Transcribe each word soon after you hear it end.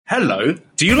Hello,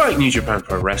 do you like New Japan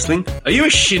Pro Wrestling? Are you a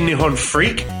Shin Nihon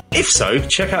freak? If so,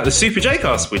 check out the Super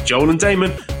J-Cast with Joel and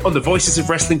Damon on the Voices of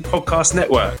Wrestling Podcast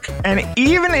Network. And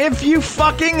even if you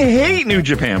fucking hate New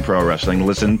Japan Pro Wrestling,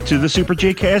 listen to the Super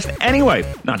J-Cast anyway.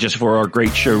 Not just for our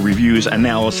great show reviews,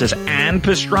 analysis, and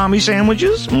pastrami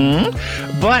sandwiches,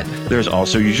 but there's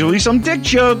also usually some dick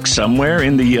jokes somewhere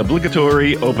in the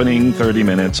obligatory opening 30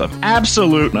 minutes of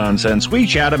absolute nonsense we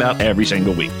chat about every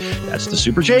single week. That's the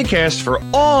Super J-Cast for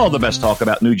all the best talk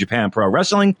about New Japan Pro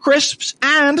Wrestling, crisps,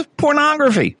 and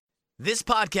pornography. This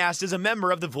podcast is a member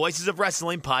of the Voices of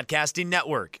Wrestling Podcasting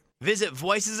Network. Visit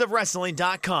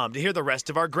voicesofwrestling.com to hear the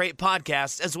rest of our great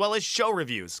podcasts, as well as show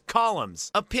reviews, columns,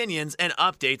 opinions, and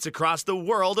updates across the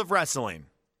world of wrestling.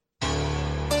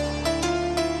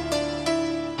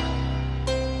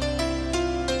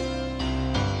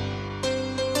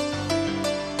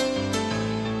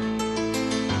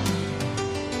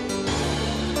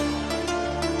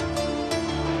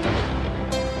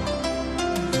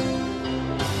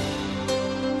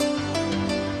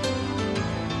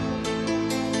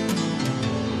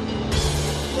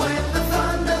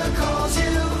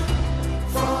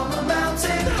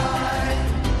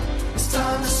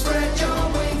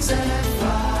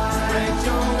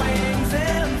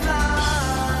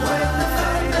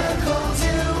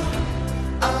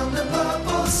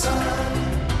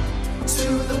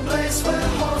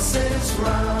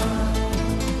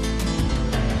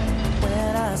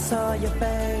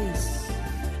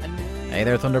 Hey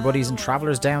there, Thunder Buddies and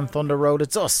Travellers down Thunder Road.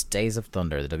 It's us, Days of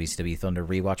Thunder, the WCW Thunder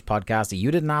Rewatch podcast that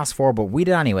you didn't ask for, but we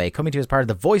did anyway, coming to you as part of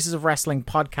the Voices of Wrestling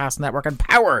Podcast Network and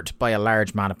powered by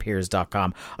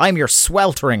alargemanappears.com. I'm your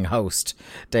sweltering host,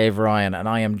 Dave Ryan, and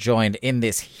I am joined in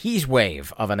this heat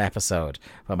wave of an episode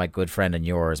by my good friend and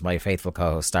yours, my faithful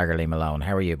co-host, Staggerly Malone.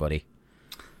 How are you, buddy?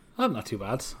 I'm not too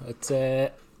bad. It's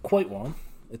quite warm.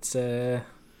 It's a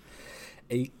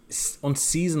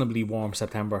unseasonably warm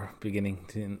September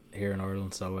beginning here in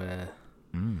Ireland, so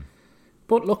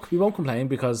but look, we won't complain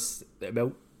because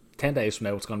about 10 days from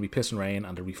now it's going to be piss and rain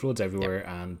and there'll be floods everywhere,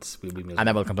 and we'll be miserable. And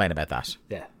then we'll complain about that.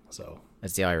 Yeah, so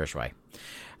it's the Irish way.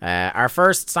 Our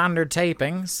first standard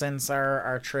taping since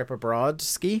our trip abroad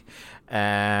ski,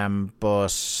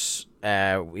 but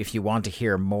if you want to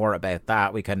hear more about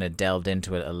that, we kind of delved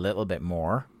into it a little bit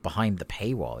more behind the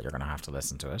paywall. You're going to have to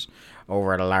listen to it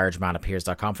over at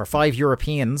alargemanappears.com for 5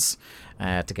 Europeans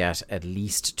to get at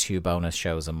least 2 bonus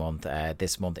shows a month.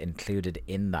 This month included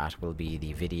in that will be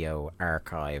the video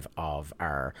archive of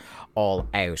our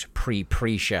all-out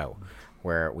pre-show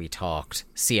where we talked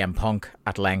CM Punk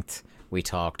at length, we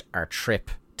talked our trip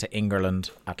to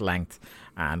England at length,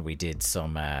 and we did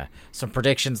some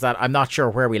predictions that I'm not sure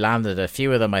where we landed. A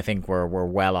few of them I think were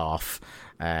well off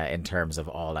in terms of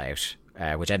All Out,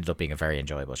 which ended up being a very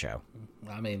enjoyable show.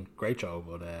 I mean, great show,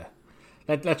 but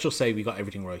let's just say we got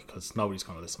everything right because nobody's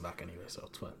going to listen back anyway, so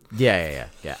it's fine. Yeah.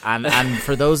 And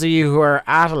for those of you who are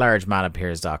at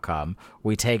alargemanappears.com,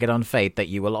 we take it on faith that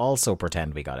you will also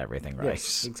pretend we got everything right.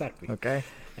 Yes, exactly. Okay.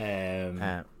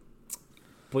 But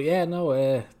yeah,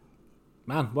 no,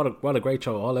 man, what a great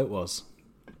show All Out was.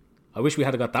 I wish we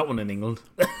had got that one in England.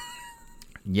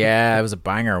 Yeah, it was a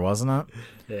banger, wasn't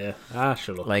it? Yeah,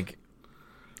 shut up. Like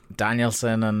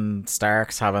Danielson and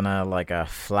Starks having a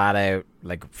flat out,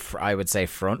 I would say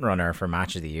front runner for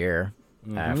match of the year,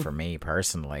 for me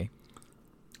personally.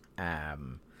 I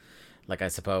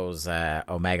suppose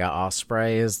Omega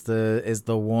Ospreay is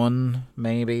the one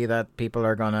maybe that people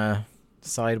are gonna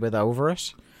side with over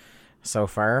it so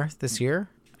far this year.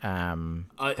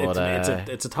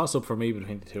 It's a toss up for me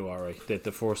between the two. Alright,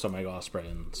 the first Omega Ospreay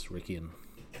and Ricky and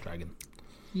Dragon.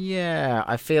 Yeah,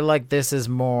 I feel like this is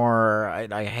more.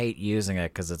 I hate using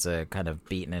it because it's a kind of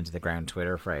beaten into the ground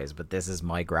Twitter phrase, but this is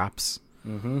my graps.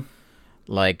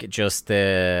 Like just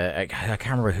I can't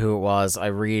remember who it was.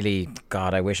 I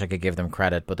wish I could give them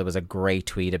credit, but there was a great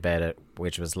tweet about it,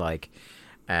 which was like,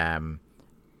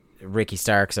 Ricky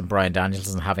Starks and Bryan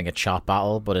Danielson having a chop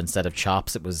battle, but instead of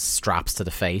chops, it was straps to the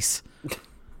face.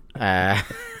 It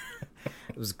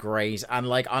was great, and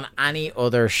like on any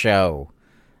other show,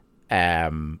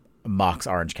 Mox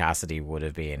Orange Cassidy would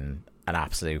have been an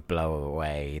absolute blow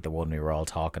away, the one we were all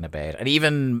talking about, and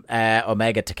even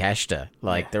Omega Takeshita.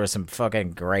 There was some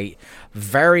fucking great,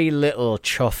 very little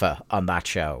chuffa on that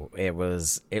show. It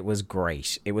was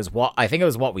great. It was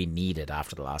what we needed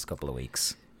after the last couple of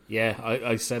weeks. Yeah,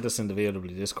 I said this in the VOW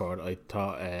Discord. I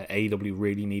thought AEW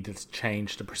really needed to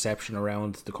change the perception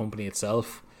around the company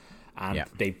itself, and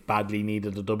they badly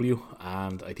needed a W,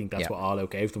 and I think that's what All Out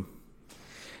gave them.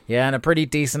 Yeah, and a pretty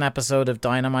decent episode of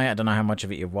Dynamite. I don't know how much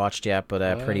of it you've watched yet, but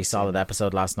a pretty solid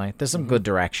episode last night. There's some good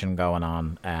direction going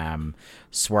on.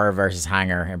 Swerve versus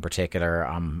Hanger in particular,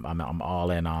 I'm all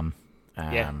in on.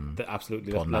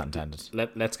 Absolutely. Pun not intended.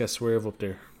 Let's get Swerve up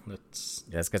there. Let's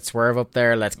get Swerve up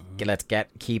there. Let's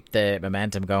keep the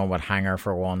momentum going with Hanger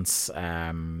for once.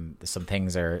 Some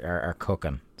things are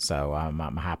cooking, so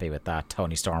I'm happy with that.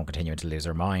 Tony Storm continuing to lose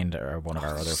her mind, or one of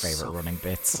our other favorite running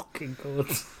bits. Fucking good.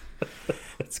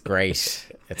 It's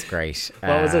great. It's great.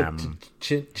 What was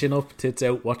it? Chin up, tits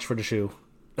out, watch for the shoe.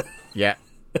 Yeah.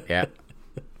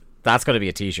 That's going to be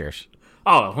a t-shirt.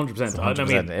 Oh, 100%. I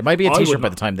mean, it might be a t-shirt by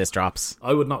the time this drops.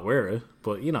 I would not wear it,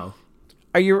 but you know.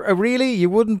 Are you really?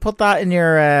 You wouldn't put that in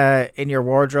your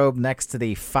wardrobe next to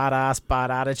the fat ass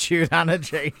bad attitude Anna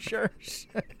J shirt?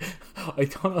 I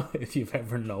don't know if you've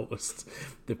ever noticed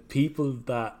the people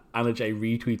that Anna J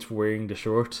retweets wearing the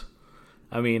shirt.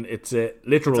 I mean, it's a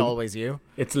literal. It's always you.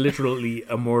 It's literally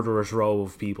a murderous row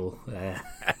of people. A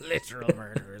literal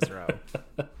murderous row.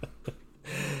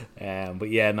 But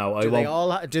yeah, no,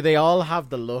 do they all have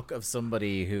the look of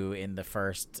somebody who, in the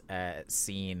first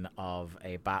scene of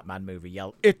a Batman movie,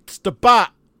 yell, "It's the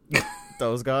Bat"?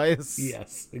 Those guys.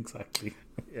 Yes, exactly.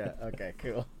 Yeah. Okay.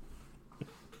 Cool.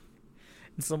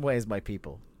 In some ways, my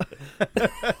people.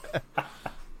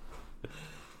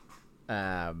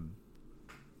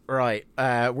 Right.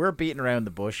 We're beating around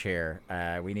the bush here.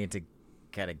 We need to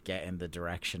kind of get in the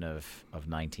direction of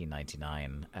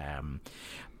 1999.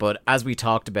 But as we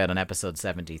talked about in episode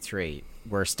 73,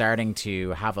 we're starting to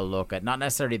have a look at not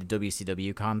necessarily the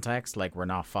WCW context, like we're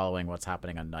not following what's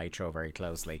happening on Nitro very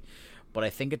closely, but I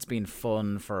think it's been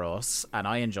fun for us, and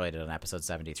I enjoyed it on episode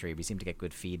 73. We seem to get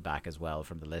good feedback as well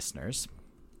from the listeners.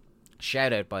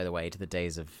 Shout out, by the way, to the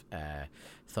Days of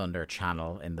Thunder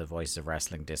channel in the Voices of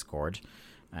Wrestling Discord.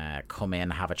 Come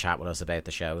in, have a chat with us about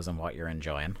the shows and what you're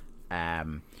enjoying.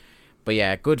 But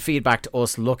yeah, good feedback to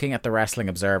us looking at the Wrestling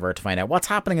Observer to find out what's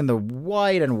happening in the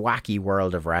wide and wacky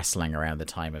world of wrestling around the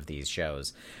time of these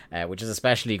shows, which is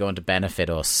especially going to benefit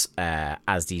us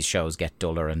as these shows get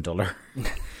duller and duller.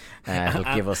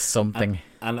 It'll give us something.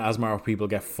 And as more people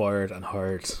get fired and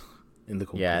hurt in the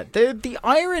company. Yeah, the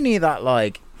irony that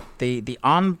like the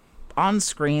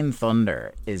on-screen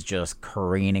Thunder is just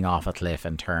careening off a cliff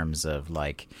in terms of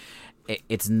like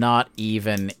it's not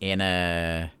even in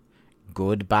a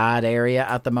good bad area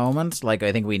at the moment. Like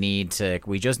I think we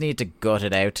just need to gut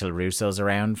it out till Russo's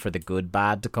around for the good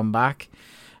bad to come back.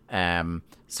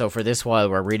 So for this while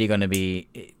we're really going to be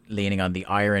leaning on the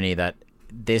irony that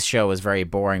this show is very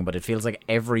boring, but it feels like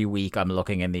every week I'm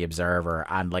looking in the Observer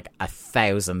and like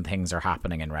 1,000 things are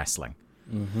happening in wrestling.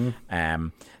 Mm-hmm.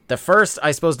 The first,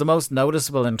 I suppose the most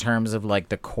noticeable in terms of like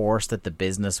the course that the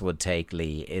business would take,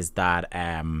 Lee, is that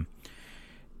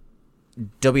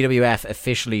WWF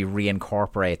officially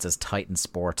reincorporates as Titan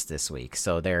Sports this week.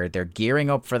 So they're gearing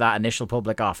up for that initial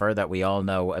public offer that we all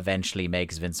know eventually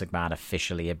makes Vince McMahon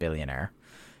officially a billionaire.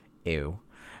 Ew.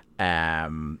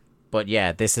 But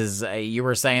yeah, this is you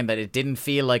were saying that it didn't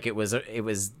feel like it was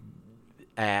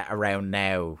around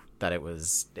now that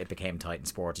it became Titan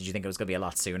Sports. Did you think it was going to be a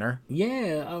lot sooner?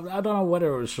 Yeah, I don't know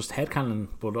whether it was just headcanon,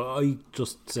 but I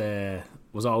just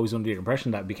was always under the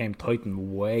impression that it became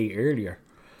Titan way earlier.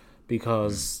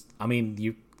 Because I mean,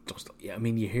 you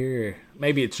hear,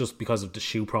 maybe it's just because of the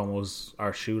shoe promos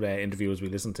or shoe interviews we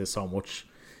listened to so much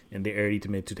in the early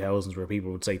to mid 2000s, where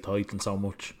people would say Titan so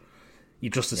much. You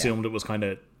just assumed it was kind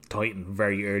of Titan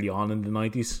very early on in the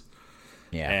 90s.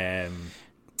 Yeah.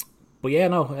 But yeah,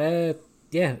 no.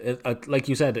 Like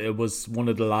you said, it was one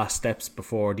of the last steps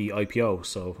before the IPO,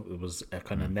 so it was a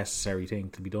kind of necessary thing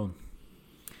to be done.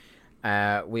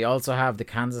 We also have the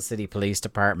Kansas City Police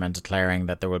Department declaring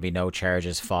that there will be no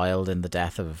charges filed in the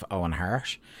death of Owen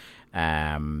Hart.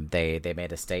 They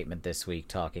made a statement this week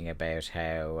talking about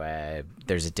how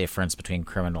there's a difference between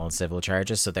criminal and civil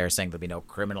charges. So they're saying there'll be no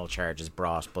criminal charges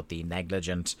brought, but the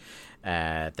negligence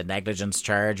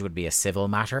charge would be a civil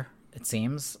matter, it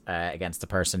seems, against the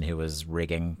person who was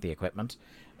rigging the equipment,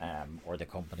 or the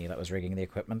company that was rigging the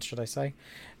equipment, should I say.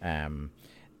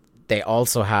 They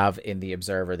also have in the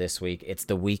Observer this week, it's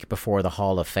the week before the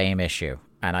Hall of Fame issue.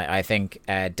 And I think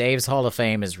Dave's Hall of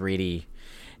Fame is really,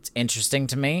 it's interesting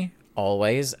to me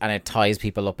always, and it ties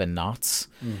people up in knots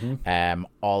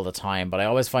all the time. But I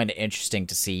always find it interesting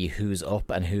to see who's up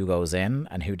and who goes in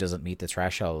and who doesn't meet the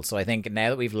threshold. So I think now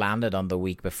that we've landed on the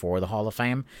week before the Hall of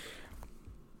Fame,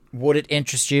 would it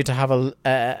interest you to have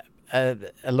a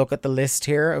look at the list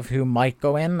here of who might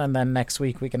go in, and then next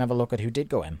week we can have a look at who did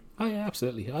go in? Oh yeah,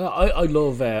 absolutely. I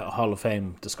love a Hall of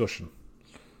Fame discussion.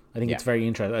 I think it's very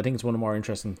interesting. I think it's one of the more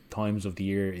interesting times of the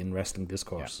year in wrestling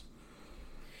discourse.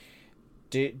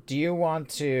 Do you want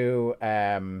to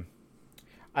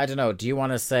I don't know, do you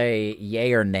want to say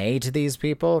yay or nay to these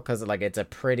people? Because like it's a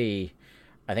pretty,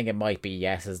 I think it might be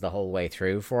yeses the whole way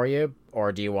through for you.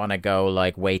 Or do you want to go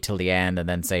like wait till the end and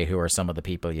then say who are some of the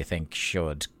people you think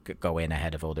should go in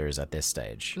ahead of others at this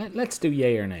stage? Let's do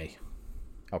yay or nay.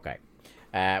 Okay.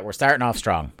 We're starting off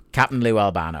strong. Captain Lou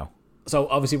Albano. So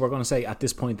obviously we're going to say at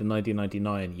this point in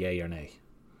 1999, yay or nay.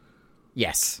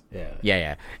 Yes. Yeah.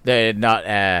 Yeah. They're not,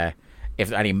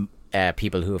 if any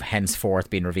people who have henceforth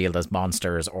been revealed as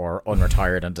monsters or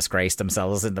unretired and disgraced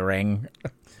themselves in the ring.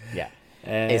 Yeah.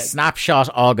 A snapshot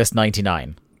August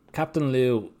 99. Captain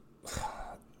Lou,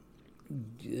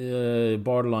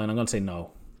 borderline, I'm going to say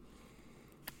no.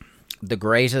 The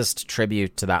greatest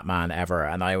tribute to that man ever,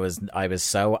 and I was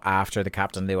so after the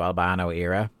Captain Lou Albano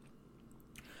era.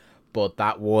 But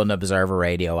that one Observer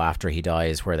Radio after he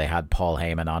dies where they had Paul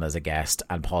Heyman on as a guest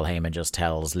and Paul Heyman just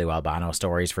tells Lou Albano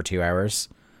stories for 2 hours.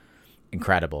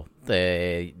 Incredible.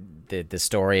 The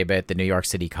story about the New York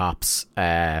City cops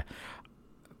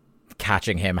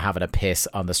catching him having a piss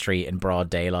on the street in broad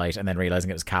daylight and then realizing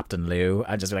it was Captain Lou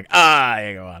and just be like,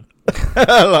 you go on.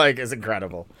 Like, it's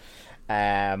incredible.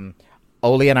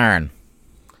 Ole and Arn.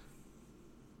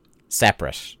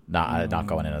 Separate. Not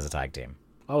going in as a tag team.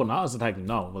 Oh, not as a tag team?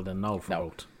 No. Well, then no for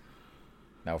both.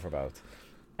 No for both.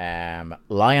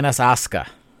 Lioness Asuka.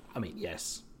 I mean,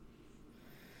 yes.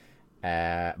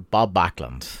 Bob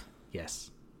Backlund.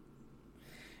 Yes.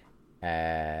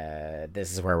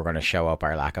 This is where we're going to show up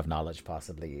our lack of knowledge,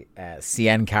 possibly.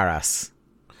 Cien Caras.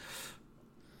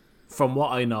 From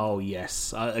what I know,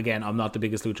 yes. Again, I'm not the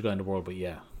biggest lucha guy in the world, but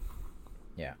yeah.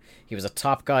 Yeah. He was a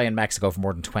top guy in Mexico for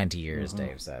more than 20 years,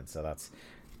 Dave said. So that's...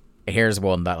 Here's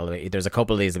one that'll be... There's a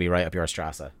couple of these that'll be right up your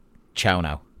Strasse.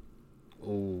 Chono.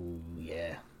 Oh,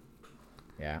 yeah.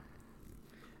 Yeah.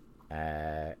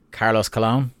 Carlos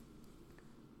Colon.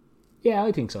 Yeah,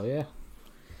 I think so, yeah.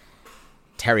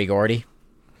 Terry Gordy.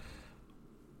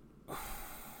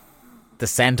 The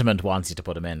sentiment wants you to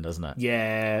put him in, doesn't it?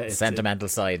 Yeah. The sentimental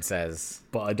side says...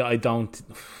 But I don't...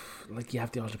 Like, you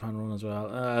have the All Japan run as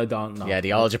well. I don't know. Yeah,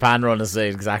 the All Japan run is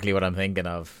exactly what I'm thinking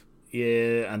of.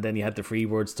 Yeah, and then you had the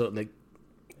Freebird stuff. Like,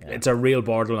 it's a real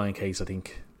borderline case, I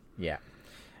think. Yeah.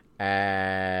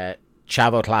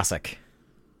 Chavo Classic.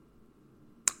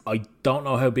 I don't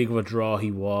know how big of a draw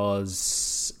he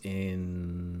was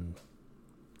in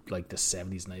like the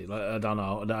 70s and 80s. I don't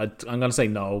know. I'm going to say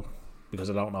no because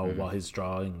I don't know what his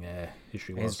drawing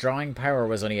history was. His drawing power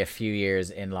was only a few years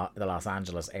in the Los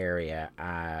Angeles area,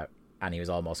 and he was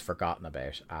almost forgotten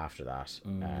about after that.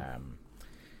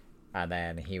 And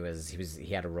then he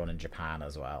had a run in Japan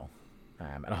as well.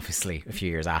 And obviously, a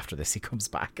few years after this, he comes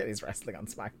back and he's wrestling on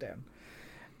SmackDown.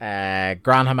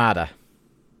 Gran Hamada.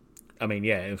 I mean,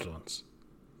 yeah, influence.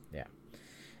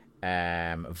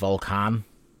 Yeah. Volcan.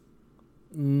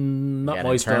 Not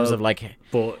my in terms style, of like,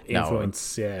 but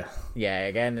influence. No, yeah. Yeah.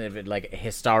 Again, like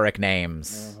historic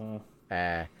names.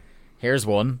 Here's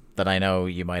one that I know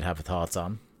you might have thoughts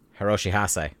on. Hiroshi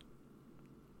Hase.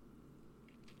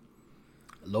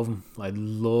 Love him. I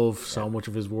love so much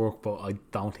of his work, but I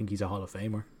don't think he's a Hall of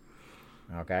Famer.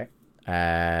 Okay.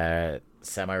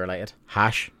 Semi-related.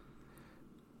 Hash.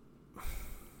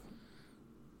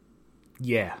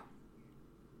 Yeah.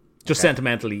 Just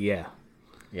sentimentally, yeah.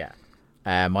 Yeah.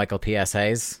 Michael P.S.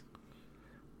 Hayes.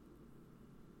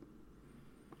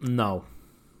 No.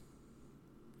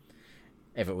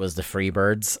 If it was the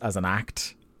Freebirds as an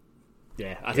act.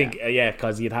 Yeah, I think,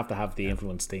 because you'd have to have the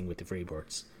influence thing with the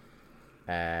Freebirds.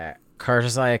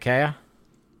 Curtis Ayakea.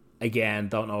 Again,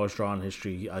 don't know his drawing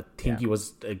history. I think he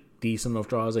was a decent enough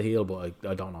draw as a heel, but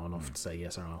I don't know enough to say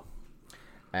yes or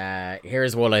no.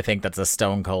 Here's one I think that's a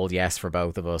stone cold yes for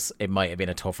both of us. It might have been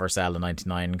a tougher sell in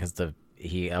 '99 because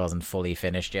he wasn't fully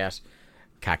finished yet.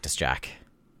 Cactus Jack.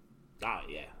 Ah,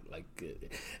 yeah. Like,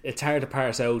 it's hard to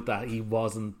parse out that he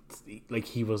wasn't, like,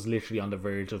 he was literally on the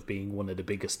verge of being one of the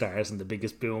biggest stars and the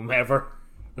biggest boom ever.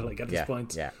 Like, at this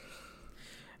point.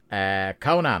 Yeah.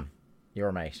 Conan,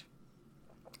 your mate.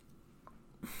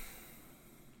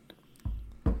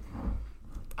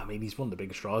 I mean, he's one of the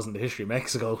biggest draws in the history of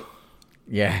Mexico.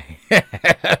 Yeah.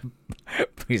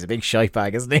 He's a big shite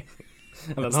bag, isn't he?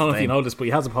 And I don't know if you know this, but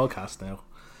he has a podcast now.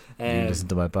 You listen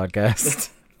to my podcast.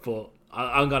 But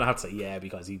I'm going to have to say yeah,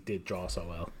 because he did draw so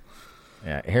well.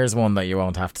 Yeah, here's one that you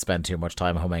won't have to spend too much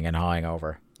time humming and hawing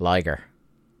over. Liger.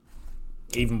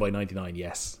 Even by 99,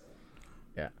 yes.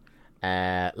 Yeah.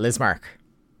 Lismark.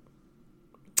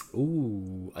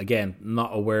 Ooh, again,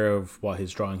 not aware of what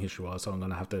his drawing history was, so I'm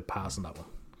going to have to pass on that one.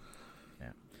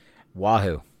 Yeah.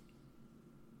 Wahoo.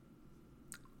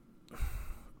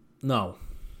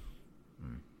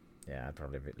 Yeah, I'd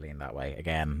probably lean that way.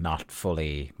 Again, not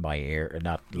fully my ear,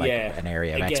 not like an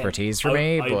area of again, expertise for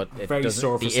me, but it very doesn't.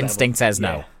 The surface instinct level. says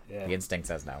no. Yeah. The instinct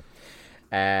says no.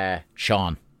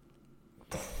 Sean.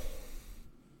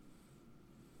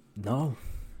 No.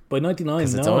 By 99,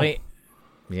 It's no. only,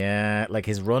 like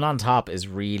his run on top is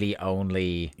really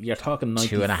only You're talking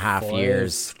 95 2.5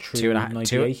 years. through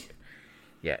 98.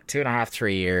 2.5,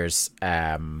 3 years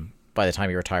by the time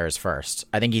he retires first.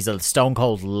 I think he's a stone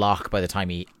cold lock by the time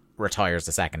he retires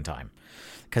the second time.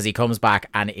 Because he comes back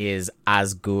and is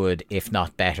as good, if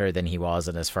not better, than he was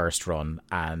in his first run,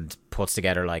 and puts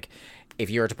together, like, if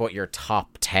you were to put your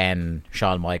top 10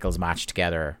 Shawn Michaels match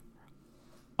together,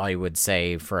 I would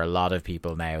say for a lot of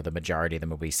people now, the majority of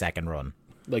them will be second run.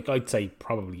 Like, I'd say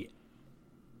probably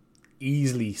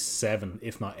easily 7,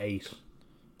 if not 8,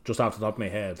 just off the top of my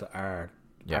head, are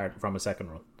from a second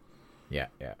run. Yeah.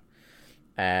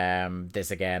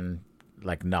 This again,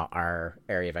 like, not our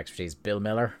area of expertise. Bill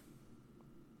Miller.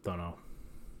 Don't know.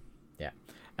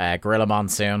 Yeah. Gorilla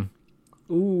Monsoon.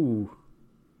 Ooh.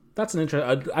 That's an interesting...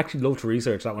 I'd actually love to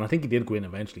research that one. I think he did go in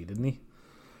eventually, didn't he?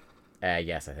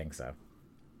 Yes, I think so.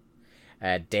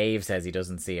 Dave says he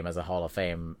doesn't see him as a Hall of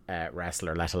Fame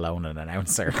wrestler, let alone an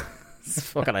announcer.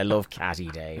 Fucking, I love Catty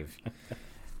Dave.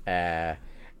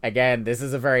 Again, this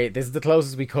is the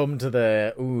closest we come to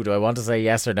the, do I want to say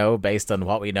yes or no based on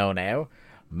what we know now?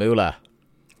 Moolah.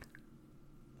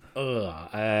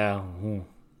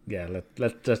 Yeah,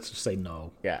 let's just say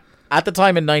no. Yeah. At the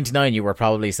time in 99, you were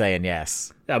probably saying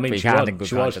yes. I mean, she was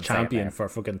conscience champion for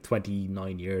fucking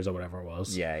 29 years or whatever it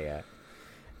was. Yeah.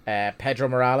 Pedro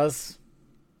Morales.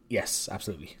 Yes,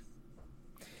 absolutely.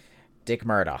 Dick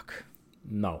Murdoch.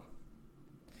 No.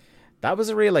 That was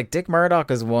a real, like, Dick Murdoch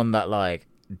is one that, like,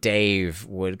 Dave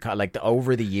would, like,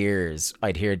 over the years,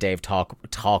 I'd hear Dave talk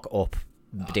up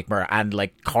Dick Murdoch, and,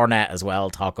 like, Cornette as well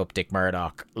talk up Dick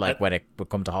Murdoch, like, when it would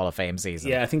come to Hall of Fame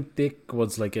season. Yeah, I think Dick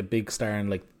was, like, a big star, and,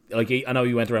 like I know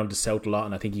he went around the South a lot,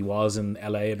 and I think he was in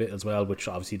LA a bit as well, which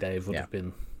obviously Dave would have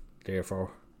been there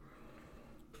for.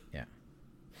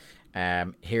 Yeah.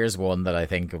 Here's one that I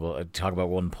think we'll talk about,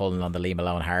 one pulling on the Lee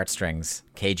Malone heartstrings.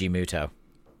 Keiji Muto.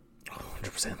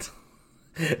 100%.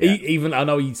 Yeah. Even I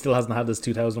know he still hasn't had this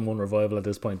 2001 revival at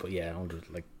this point, but yeah,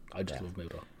 I just love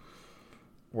Muto.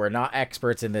 We're not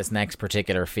experts in this next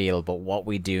particular field, but what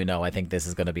we do know, I think this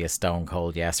is going to be a stone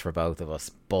cold yes for both of us.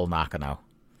 Bull Nakano.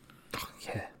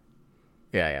 Yeah.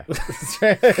 Yeah.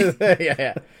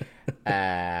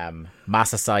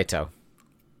 Masa Saito.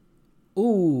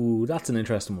 Ooh, that's an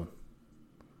interesting one.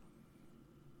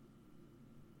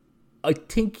 I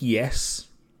think yes.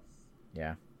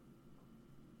 Yeah.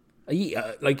 I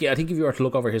think if you were to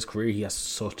look over his career, he has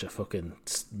such a fucking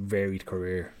varied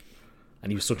career,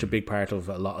 and he was such a big part of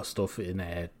a lot of stuff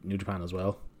in New Japan as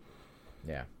well.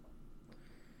 Yeah.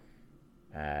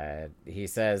 He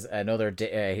says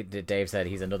Dave said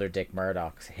he's another Dick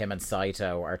Murdoch. Him and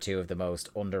Saito are two of the most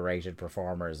underrated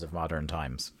performers of modern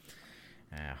times.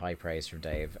 High praise from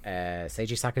Dave.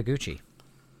 Seiji Sakaguchi.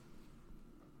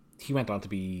 He went on to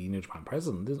be New Japan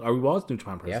president, or he was New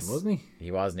Japan president, wasn't he?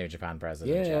 He was New Japan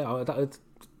president. Yeah.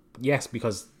 Yes,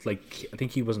 because like I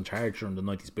think he was in charge during the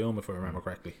 90s boom, if I remember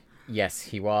correctly. Yes,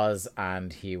 he was,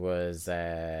 and he was.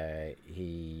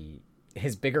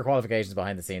 His bigger qualifications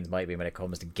behind the scenes might be when it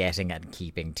comes to getting and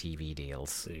keeping TV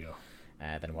deals. There you go.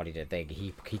 Than what he did.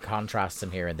 He contrasts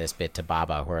him here in this bit to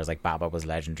Baba, whereas like Baba was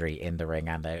legendary in the ring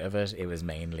and out of it. It was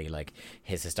mainly like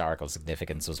his historical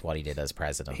significance was what he did as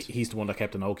president. He's the one that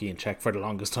kept Inoki in check for the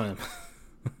longest time.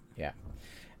 Yeah.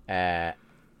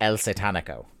 El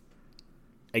Satanico.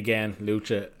 Again,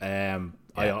 Lucha.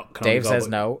 Dave says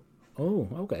no. Oh,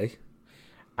 okay.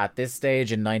 At this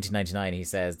stage in 1999, he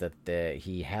says that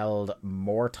he held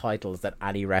more titles than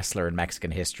any wrestler in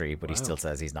Mexican history, but he still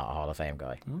says he's not a Hall of Fame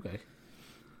guy. Okay.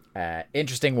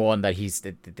 Interesting one that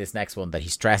this next one that he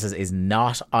stresses is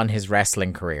not on his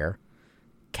wrestling career,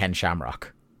 Ken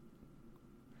Shamrock.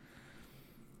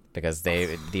 Because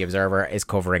the Observer is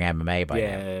covering MMA by now.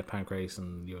 Yeah, Pancrase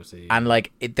and UFC. And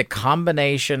like the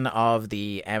combination of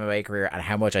the MMA career and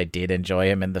how much I did enjoy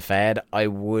him in the Fed, I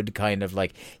would kind of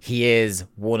like, he is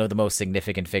one of the most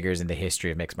significant figures in the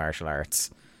history of mixed martial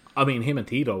arts. I mean, him and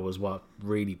Tito was what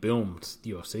really boomed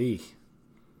UFC.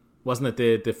 Wasn't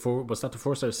it was that the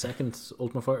first or second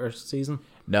Ultimate Fighter season?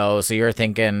 No, so you're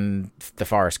thinking the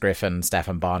Forrest Griffin,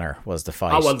 Stephan Bonner was the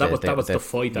fight. Oh well, that was the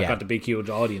fight that got the big huge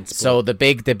audience. So the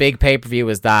big pay per view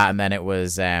was that, and then it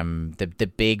was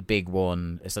the big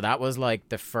one. So that was like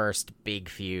the first big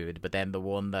feud, but then the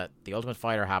one that the Ultimate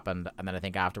Fighter happened, and then I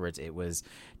think afterwards it was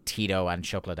Tito and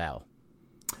Chuck Liddell.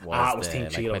 It was Team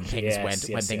Tito. When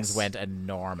things went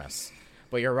enormous.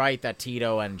 But you're right that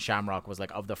Tito and Shamrock was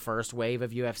like of the first wave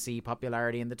of UFC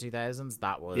popularity in the 2000s.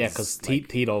 That was because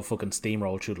Tito fucking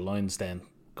steamrolled through the lines then,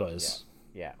 guys.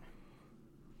 Yeah.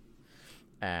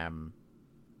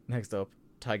 Next up,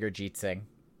 Tiger Jeet Singh.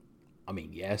 I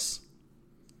mean, yes.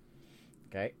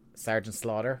 Okay, Sergeant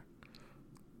Slaughter.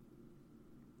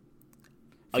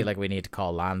 I feel like we need to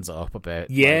call Lanza up about.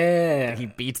 Yeah, he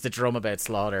beats the drum about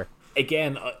Slaughter.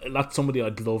 Again, that's somebody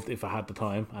I'd loved if I had the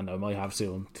time, and I might have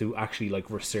soon, to actually like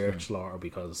research Slaughter,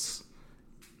 because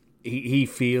he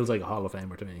feels like a Hall of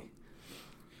Famer to me.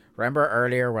 Remember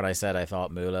earlier when I said I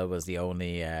thought Moolah was the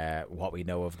only what we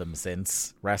know of them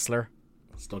since wrestler?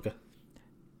 Snugga.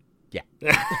 Yeah.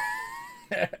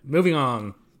 Moving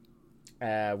on.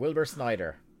 Wilbur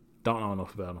Snyder. Don't know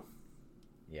enough about him.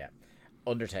 Yeah.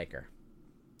 Undertaker.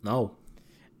 No.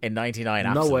 In 99, no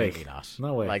absolutely way. not.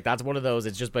 No way. Like, that's one of those,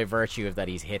 it's just by virtue of that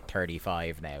he's hit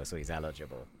 35 now, so he's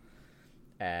eligible.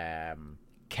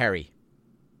 Kerry.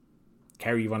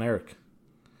 Kerry Von Erich.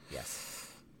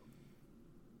 Yes.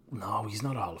 No, he's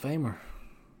not a Hall of Famer.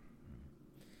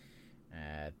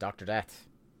 Dr. Death.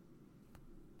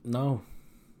 No.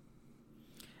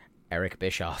 Eric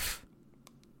Bischoff.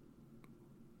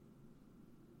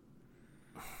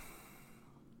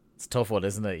 It's a tough one,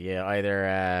 isn't it? You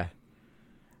either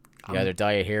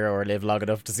die a hero or live long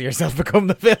enough to see yourself become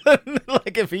the villain.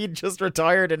 Like, if he'd just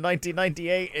retired in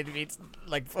 1998, it'd be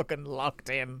like fucking locked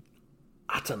in.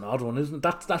 That's an odd one, isn't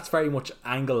it? That's very much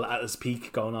Angle at his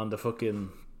peak going on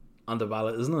the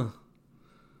ballot, isn't it?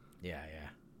 Yeah.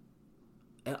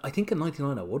 I think in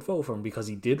 99 I would vote for him because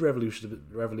he did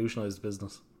revolutionise the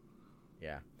business.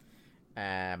 Yeah.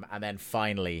 And then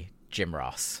finally, Jim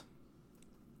Ross.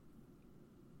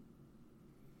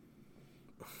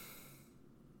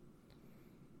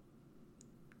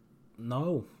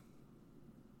 No.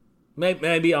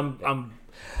 Maybe I'm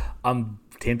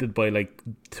tinted by like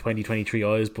 2023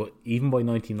 eyes, but even by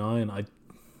 99, I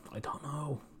don't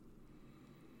know.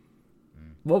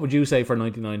 What would you say for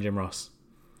 99 Jim Ross?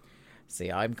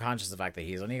 See, I'm conscious of the fact that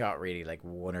he's only got really like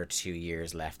 1 or 2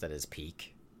 years left at his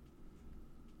peak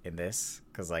in this,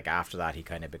 because like after that he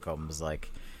kind of becomes like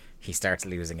he starts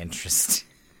losing interest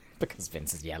because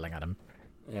Vince is yelling at him.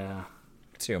 Yeah,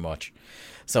 too much.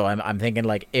 So I'm thinking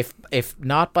like if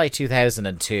not by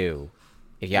 2002,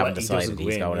 if you haven't decided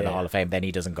he's going to the Hall of Fame, then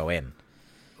he doesn't go in.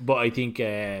 But I think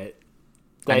and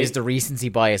is the recency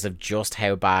bias of just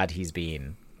how bad he's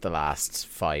been the last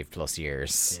 5+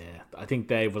 years. Yeah, I think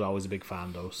Dave was always a big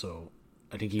fan though, so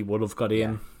I think he would have got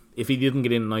in. If he didn't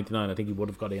get in 99, I think he would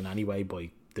have got in anyway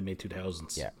by the mid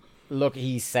 2000s. Yeah, look,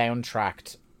 he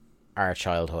soundtracked our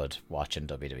childhood watching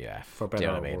WWF. For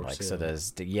better or worse. Like, so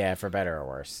there's for better or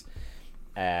worse.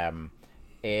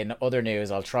 In other news,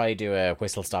 I'll try do a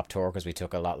whistle stop tour because we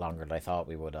took a lot longer than I thought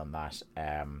we would on that.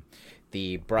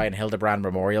 The Brian Hildebrand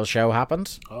Memorial Show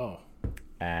happened. Oh.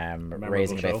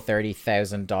 Raising about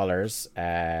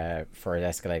 $30,000 for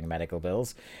escalating medical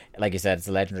bills. Like you said, it's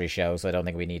a legendary show, so I don't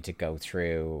think we need to go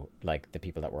through like the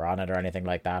people that were on it or anything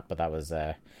like that. But that was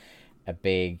a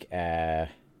big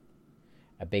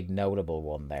notable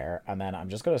one there. And then I'm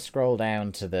just going to scroll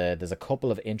down to there's a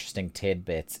couple of interesting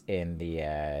tidbits in the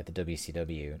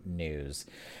WCW news.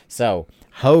 So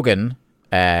Hogan.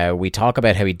 We talk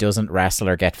about how he doesn't wrestle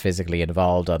or get physically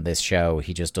involved on this show.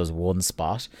 He just does one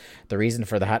spot. The reason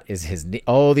for that is his knee.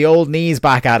 Oh, the old knee's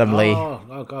back at him, Lee.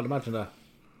 Oh, God, imagine that.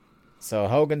 So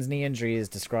Hogan's knee injury is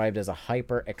described as a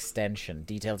hyperextension.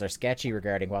 Details are sketchy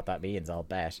regarding what that means, I'll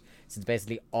bet, since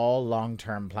basically all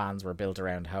long-term plans were built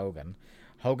around Hogan.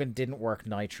 Hogan didn't work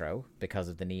Nitro because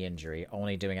of the knee injury,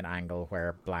 only doing an angle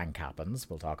where blank happens.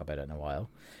 We'll talk about it in a while.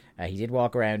 He did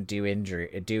walk around, do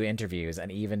interviews,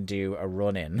 and even do a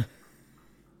run-in.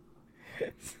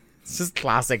 It's just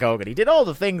classic Hogan. He did all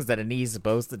the things that a knee's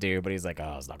supposed to do, but he's like,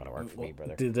 oh, it's not going to work for me,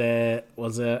 brother.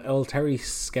 Was Earl Terry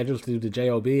scheduled to do the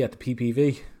JOB at the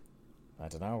PPV? I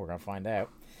don't know. We're going to find out.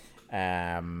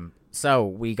 So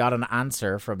we got an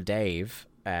answer from Dave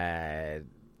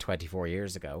 24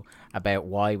 years ago about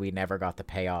why we never got the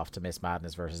payoff to Miss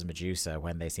Madness versus Medusa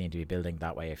when they seemed to be building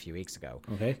that way a few weeks ago.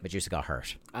 Okay. Medusa got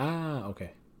hurt. Ah,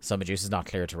 okay. So Medusa's not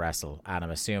clear to wrestle, and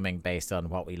I'm assuming based on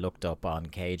what we looked up on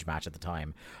Cage Match at the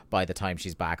time, by the time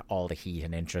she's back, all the heat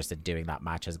and interest in doing that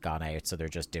match has gone out, so they're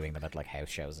just doing them at like house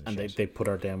shows and shit. And they put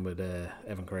her down with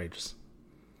Evan Courageous.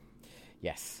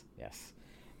 Yes.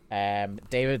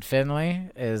 David Finlay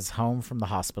is home from the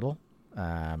hospital,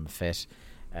 fit.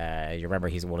 You remember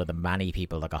he's one of the many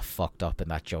people that got fucked up in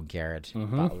that junkyard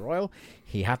battle royal.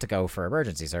 He had to go for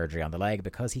emergency surgery on the leg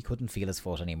because he couldn't feel his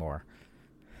foot anymore.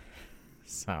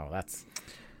 So that's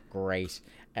great.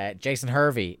 Jason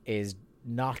Hervey is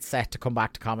not set to come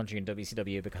back to commentary in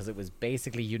WCW because it was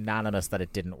basically unanimous that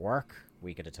it didn't work.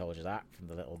 We could have told you that from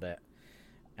the little bit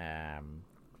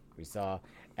we saw.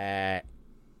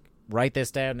 Write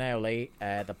this down now, Lee.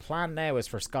 The plan now is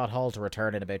for Scott Hall to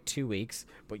return in about 2 weeks,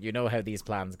 but you know how these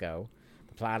plans go.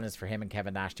 The plan is for him and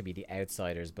Kevin Nash to be the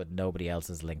outsiders, but nobody else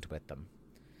is linked with them.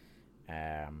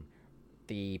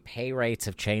 The pay rates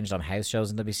have changed on house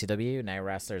shows in WCW. Now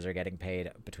wrestlers are getting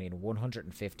paid between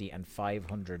 $150 and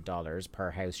 $500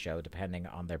 per house show, depending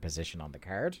on their position on the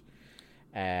card.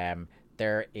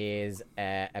 There is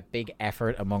a big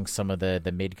effort amongst some of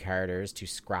the mid-carders to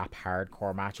scrap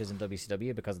hardcore matches in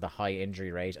WCW because of the high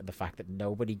injury rate and the fact that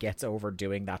nobody gets over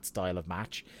doing that style of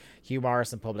match. Hugh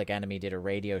Morris and Public Enemy did a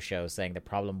radio show saying the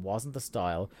problem wasn't the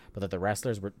style, but that the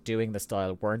wrestlers were doing the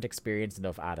style weren't experienced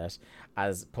enough at it.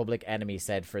 As Public Enemy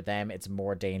said, for them it's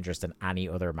more dangerous than any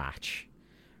other match,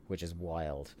 which is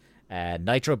wild.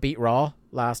 Nitro beat Raw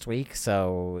last week,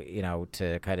 so, you know,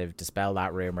 to kind of dispel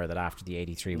that rumor that after the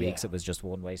 83 weeks it was just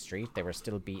one-way street, they were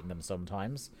still beating them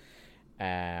sometimes.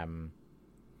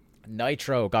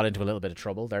 Nitro got into a little bit of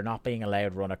trouble. They're not being allowed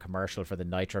to run a commercial for the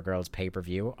Nitro Girls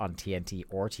pay-per-view on TNT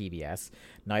or TBS.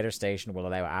 Neither station will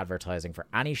allow advertising for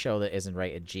any show that isn't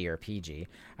rated G or PG.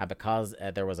 And because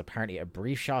there was apparently a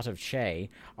brief shot of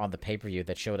Che on the pay-per-view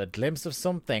that showed a glimpse of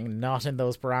something not in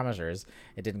those parameters,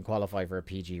 it didn't qualify for a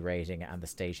PG rating, and the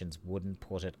stations wouldn't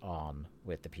put it on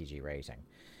with the PG rating.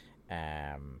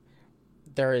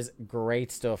 There is great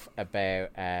stuff about,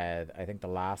 I think the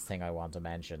last thing I want to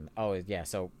mention. Oh, yeah,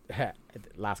 so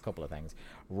last couple of things.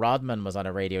 Rodman was on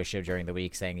a radio show during the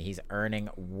week saying he's earning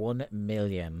 $1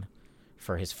 million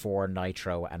for his 4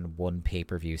 Nitro and 1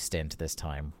 pay-per-view stint this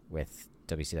time with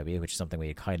WCW, which is something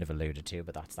we kind of alluded to,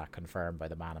 but that's not confirmed by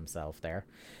the man himself there.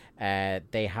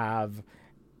 They have,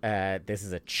 this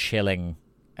is a chilling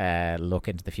look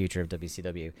into the future of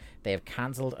WCW. They have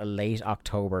cancelled a late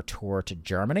October tour to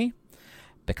Germany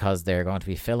because they're going to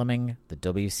be filming the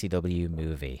WCW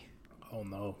movie. Oh,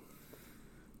 no.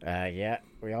 Yeah,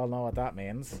 we all know what that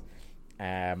means.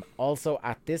 Also,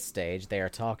 at this stage, they are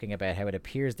talking about how it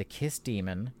appears the Kiss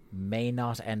Demon may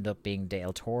not end up being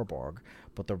Dale Torborg,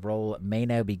 but the role may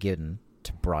now be given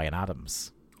to Bryan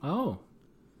Adams. Oh.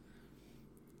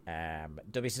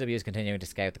 WCW is continuing to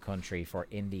scout the country for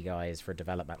indie guys for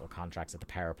developmental contracts at the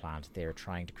power plant. They're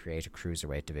trying to create a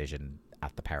cruiserweight division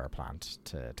at the power plant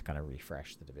to kind of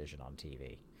refresh the division on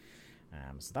TV.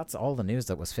 So that's all the news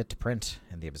that was fit to print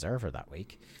in the Observer that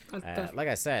week. Like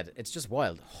I said, it's just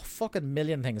wild. Fucking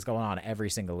million things going on every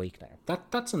single week now.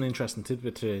 That's an interesting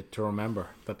tidbit to remember,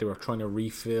 that they were trying to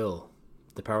refill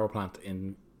the power plant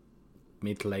in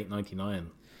mid to late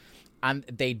 99. And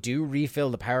they do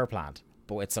refill the power plant,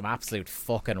 but with some absolute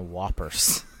fucking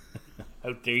whoppers.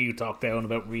 How dare you talk down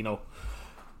about Reno?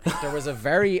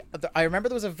 I remember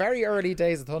there was a very early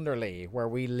days of Thunder Lee where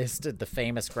we listed the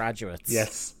famous graduates.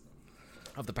 Yes.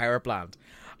 Of the power plant,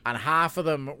 and half of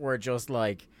them were just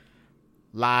like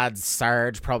lads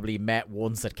Sarge probably met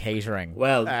once at catering.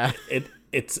 Well,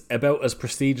 it's about as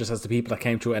prestigious as the people that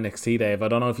came through NXT, Dave. I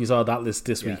don't know if you saw that list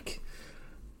this week.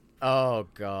 Oh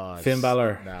god. Finn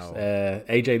Balor,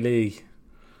 AJ Lee,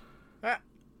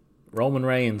 Roman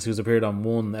Reigns, who's appeared on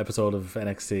one episode of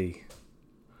NXT.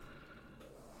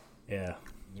 Yeah.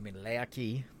 You mean Leia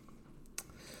Key?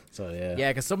 So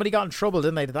yeah, because somebody got in trouble,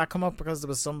 didn't they? Did that come up because there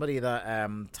was somebody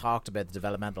that talked about the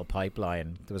developmental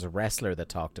pipeline? There was a wrestler that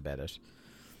talked about it,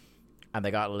 and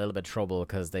they got a little bit of trouble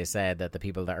because they said that the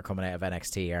people that are coming out of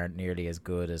NXT aren't nearly as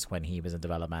good as when he was in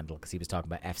developmental, because he was talking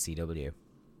about FCW.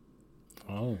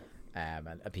 Oh.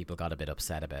 And people got a bit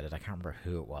upset about it. I can't remember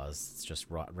who it was. It's just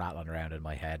rattling around in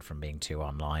my head from being too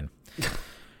online.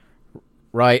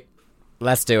 Right,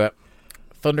 let's do it.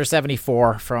 Thunder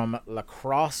 74 from La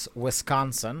Crosse,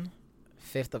 Wisconsin,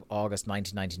 5th of August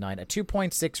 1999. A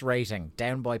 2.6 rating,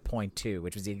 down by 0.2,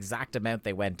 which was the exact amount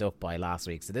they went up by last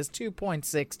week. So this 2.6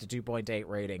 to 2.8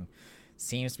 rating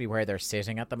seems to be where they're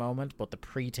sitting at the moment, but the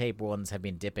pre-tape ones have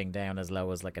been dipping down as low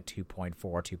as like a 2.4,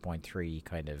 2.3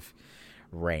 kind of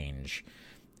range.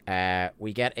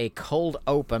 We get a cold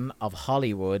open of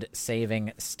Hollywood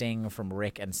saving Sting from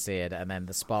Rick and Sid, and then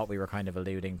the spot we were kind of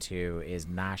alluding to is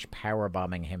Nash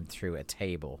powerbombing him through a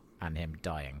table and him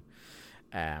dying.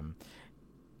 And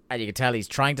you can tell he's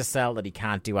trying to sell that he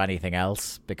can't do anything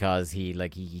else, because he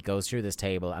goes through this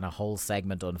table and a whole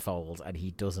segment unfolds and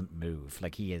he doesn't move.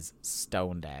 Like, he is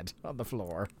stone dead on the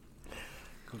floor.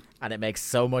 And it makes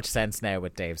so much sense now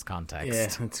with Dave's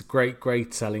context. Yeah, it's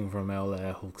great selling from El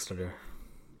Hulkster there.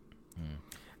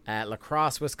 La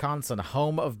Crosse, Wisconsin,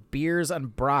 home of beers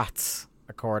and brats,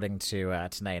 according to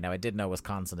Tanae. Now, I did know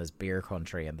Wisconsin is beer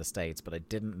country in the States, but I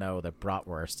didn't know that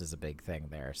bratwurst is a big thing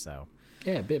there. So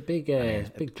yeah,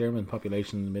 big German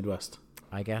population in the Midwest.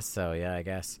 I guess so. Yeah, I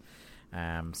guess.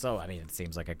 So I mean, it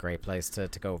seems like a great place to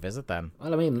go visit then.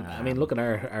 Well, I mean, look at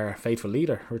our faithful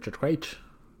leader, Richard Craich.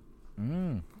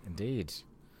 Indeed.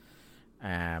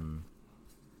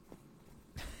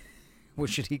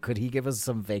 Could he give us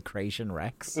some vacation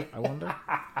Rex, I wonder?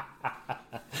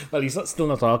 Well, he's still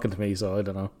not talking to me, so I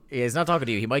don't know. Yeah, he's not talking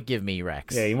to you. He might give me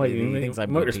Rex. Yeah, he might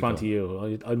respond people.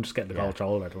 to you. I'm just getting the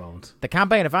control at the moment. The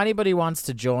campaign, if anybody wants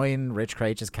to join Rich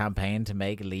Craич's campaign to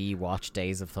make Lee watch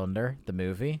Days of Thunder, the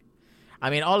movie, I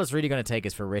mean, all it's really going to take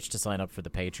is for Rich to sign up for the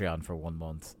Patreon for 1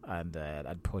 month and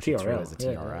push it through as a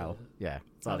TRL. Yeah,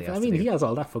 that's all he has to do. He has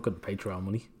all that fucking Patreon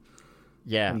money.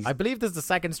 Yeah, I believe this is the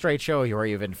second straight show where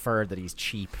you've inferred that he's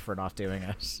cheap for not doing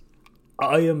it.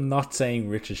 I am not saying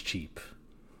Rich is cheap.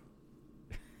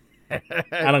 And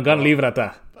I'm going to leave it at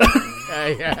that.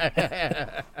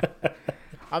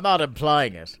 I'm not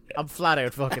implying it. I'm flat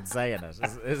out fucking saying it,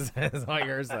 is what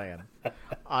you're saying.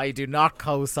 I do not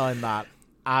co-sign that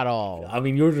at all. I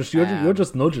mean, you're just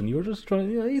nudging. You're just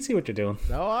trying. You see what you're doing.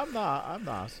 No, I'm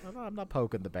not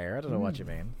poking the bear. I don't know what you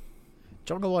mean.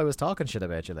 Jungle Boy was talking shit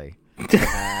about you, Lee.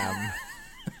 Are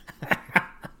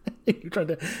you trying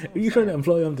to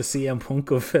employ him the CM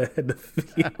Punk of the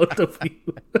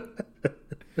VOW?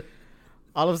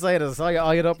 All I'm saying is I saw you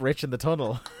eyeing up Rich in the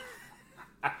tunnel.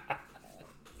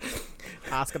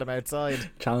 Asking him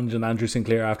outside. Challenging Andrew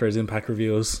Sinclair after his Impact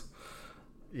reviews.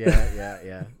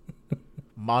 Yeah.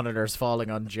 Monitors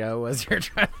falling on Joe as you're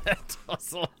trying to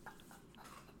tussle.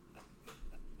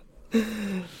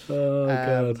 Oh,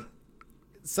 God.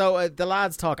 So the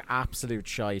lads talk absolute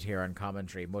shite here on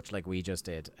commentary, much like we just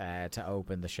did to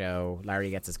open the show.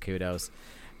 Larry gets his kudos.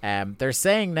 They're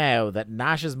saying now that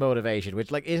Nash's motivation,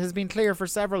 which it has been clear for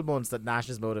several months that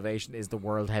Nash's motivation is the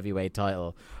world heavyweight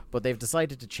title, but they've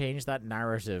decided to change that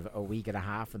narrative a week and a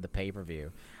half in the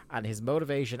pay-per-view, and his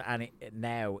motivation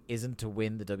now isn't to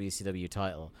win the WCW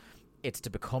title, it's to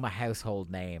become a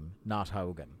household name, not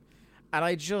Hogan. And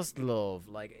I just love,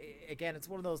 again, it's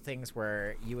one of those things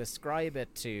where you ascribe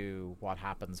it to what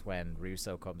happens when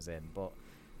Russo comes in, but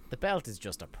the belt is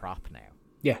just a prop now.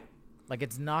 Yeah.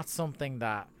 It's not something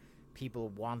that people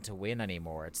want to win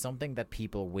anymore. It's something that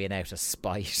people win out of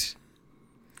spite.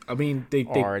 I mean, they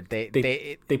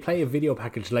play a video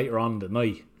package later on in the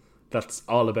night that's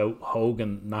all about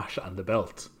Hogan, Nash, and the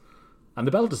belt. And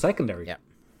the belt is secondary.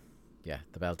 Yeah,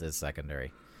 the belt is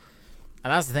secondary.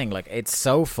 And that's the thing, it's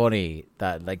so funny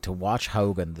that, to watch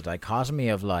Hogan, the dichotomy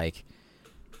of,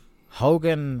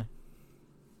 Hogan,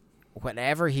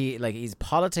 whenever he's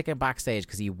politicking backstage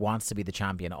because he wants to be the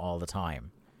champion all the time,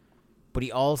 but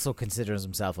he also considers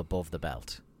himself above the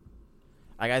belt.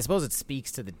 I suppose it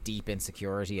speaks to the deep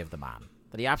insecurity of the man,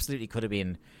 that he absolutely could have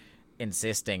been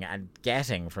insisting and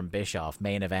getting from Bischoff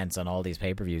main events on all these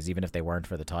pay-per-views, even if they weren't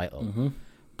for the title. Mm-hmm.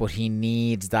 But he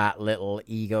needs that little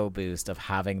ego boost of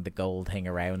having the gold thing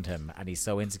around him, and he's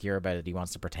so insecure about it, he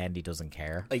wants to pretend he doesn't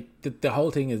care. The whole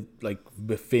thing is,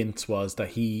 with Vince was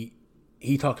that he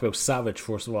talked about Savage,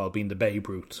 first of all, being the Babe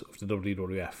Ruth of the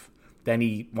WWF. Then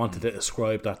he wanted to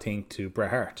ascribe that thing to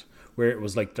Bret Hart, where it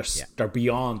was they're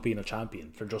beyond being a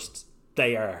champion.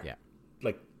 They are. Yeah.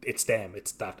 It's them.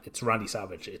 It's Randy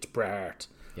Savage. It's Bret Hart.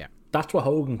 Yeah. That's what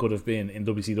Hogan could have been in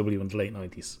WCW in the late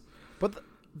 90s. But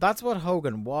that's what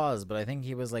Hogan was, but I think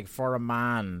he was for a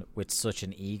man with such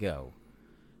an ego,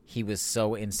 he was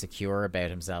so insecure about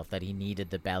himself that he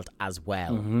needed the belt as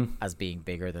well as being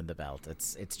bigger than the belt.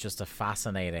 It's just a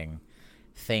fascinating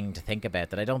thing to think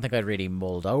about that I don't think I'd really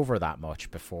mulled over that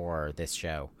much before this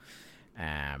show.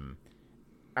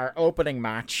 Our opening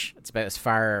match, it's about as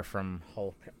far from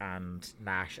Hulk and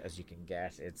Nash as you can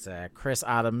get. It's Chris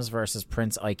Adams versus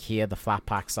Prince Ikea, the Flat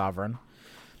Pack Sovereign.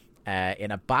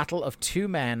 In a battle of two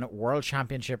men, World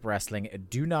Championship Wrestling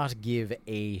do not give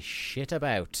a shit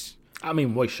about. I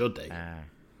mean, why should they?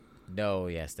 No,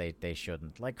 yes, they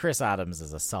shouldn't. Chris Adams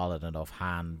is a solid enough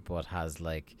hand, but has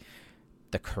the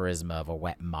charisma of a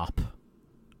wet mop.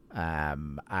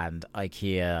 And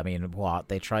Ikea, I mean,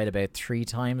 they tried about 3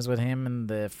 times with him in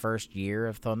the first year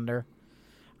of Thunder,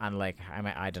 and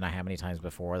I don't know how many times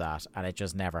before that, and it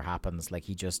just never happens.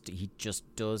 He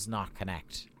just does not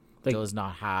connect. Does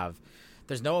not have.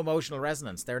 There's no emotional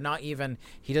resonance. They're not even.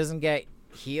 He doesn't get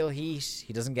heel heat.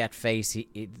 He doesn't get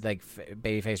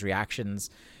babyface reactions.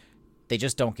 They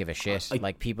just don't give a shit.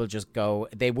 People just go.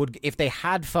 They would, if they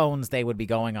had phones, they would be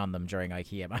going on them during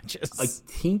IKEA matches. I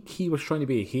think he was trying to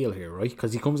be a heel here, right?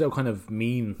 Because he comes out kind of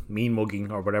mean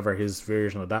mugging or whatever his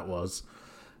version of that was.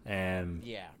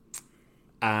 Yeah.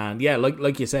 And yeah,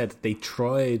 like you said, they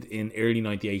tried in early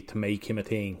 '98 to make him a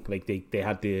thing. Like they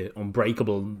had the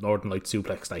unbreakable Northern Light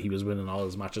suplex that he was winning all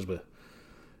his matches with.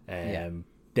 Then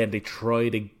they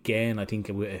tried again, I think,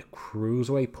 with a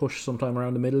cruiserweight push sometime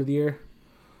around the middle of the year.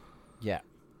 Yeah.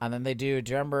 And then do you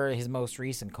remember his most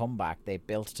recent comeback? They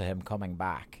built to him coming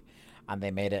back, and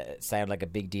they made it sound like a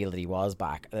big deal that he was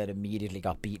back, and then immediately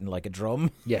got beaten like a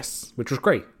drum. Yes, which was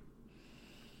great.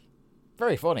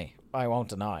 Very funny, I won't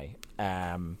deny.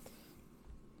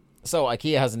 So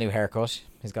IKEA has a new haircut.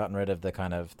 He's gotten rid of the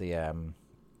kind of the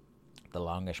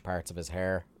longish parts of his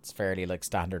hair. It's fairly like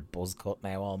standard buzz cut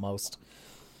now almost.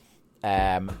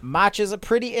 Match is a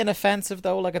pretty inoffensive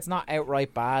though, like it's not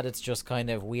outright bad. It's just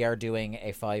kind of, we are doing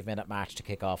a 5-minute match to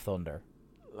kick off Thunder.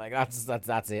 Like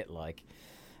that's it. Like,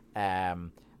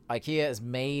 IKEA is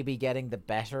maybe getting the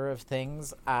better of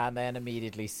things, and then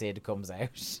immediately Sid comes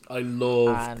out. I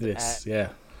love this. Yeah.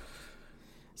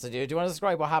 So do you want to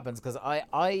describe what happens? Because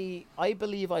I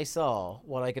believe I saw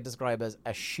what I could describe as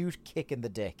a shoot kick in the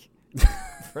dick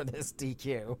for this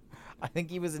DQ. I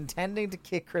think he was intending to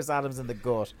kick Chris Adams in the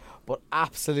gut, but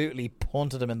absolutely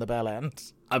punted him in the bell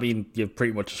end. I mean, you've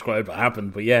pretty much described what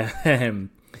happened, but yeah.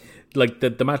 Like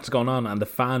the match is going on and the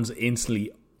fans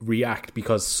instantly react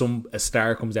because a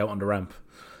star comes out on the ramp.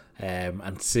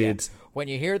 And Sid... Yeah. When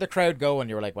you hear the crowd going,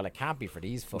 you're like, well, it can't be for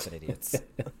these fucking idiots.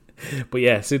 But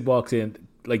yeah, Sid walks in,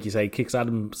 like you say, kicks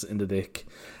Adams in the dick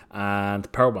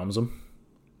and powerbombs him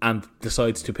and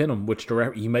decides to pin him, which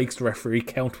he makes the referee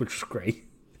count, which is great.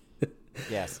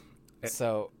 Yes.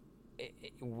 So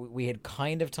we had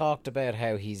kind of talked about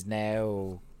how he's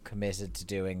now committed to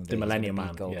doing the Millennium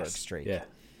Man Goldberg streak. Yeah.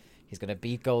 He's going to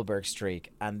beat Goldberg's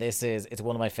streak, and it's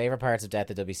one of my favorite parts of Death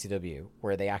of WCW,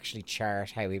 where they actually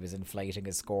chart how he was inflating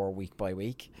his score week by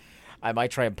week. I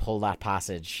might try and pull that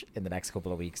passage in the next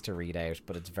couple of weeks to read out,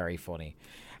 but it's very funny.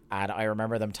 And I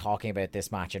remember them talking about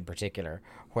this match in particular,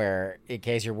 where, in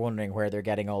case you're wondering where they're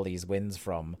getting all these wins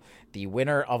from, the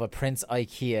winner of a Prince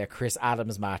IKEA Chris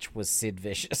Adams match was Sid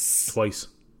Vicious. Twice,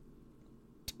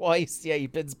 yeah. He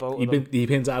pins both. He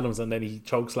pins Adams and then he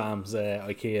chokeslams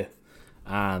IKEA,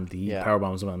 and he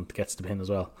powerbombs him and gets the pin as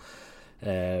well.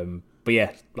 But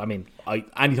yeah, I mean,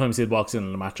 anytime Sid walks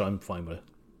in a match, I'm fine with it.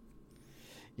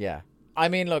 Yeah, I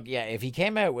mean, look, yeah, if he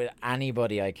came out with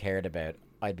anybody I cared about,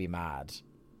 I'd be mad.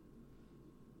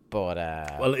 But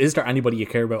well, is there anybody you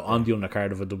care about on the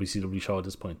undercard of a WCW show at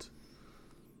this point?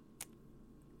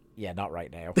 Yeah, not right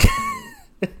now.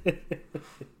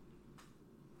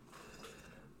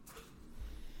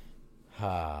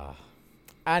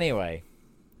 Anyway,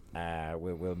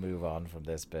 we'll move on from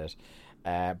this bit.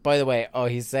 By the way,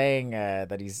 he's saying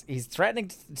that he's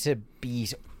threatening to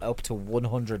beat up to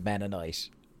 100 men a night.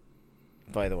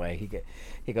 By the way,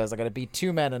 he goes, I'm going to beat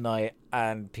 2 men a night,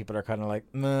 and people are kind of like,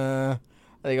 nah.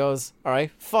 And he goes, all right,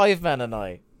 5 men a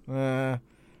night.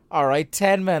 All right,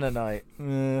 10 men a night.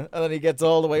 And then he gets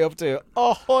all the way up to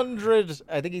 100.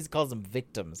 I think he calls them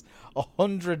victims.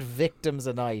 100 victims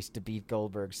a night to beat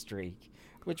Goldberg's streak,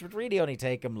 which would really only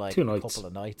take him like 2 a nights. couple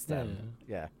of nights then.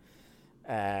 Yeah.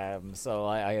 So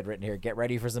I had written here, get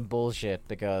ready for some bullshit,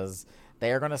 because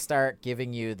they are going to start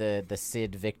giving you the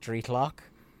Sid victory clock.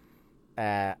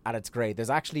 And it's great.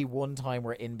 There's actually one time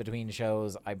where in between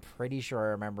shows, I'm pretty sure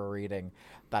I remember reading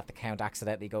that the count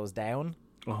accidentally goes down.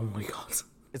 Oh my god.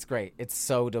 It's great. It's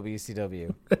so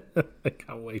WCW. I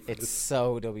can't wait for It's this.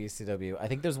 so WCW. I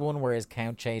think there's one where his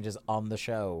count changes on the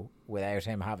show without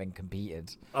him having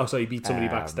competed. Oh, so he beat somebody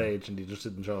backstage and he just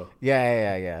didn't show up.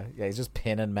 Yeah. He's just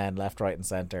pinning men left, right, and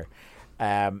center.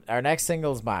 Our next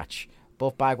singles match,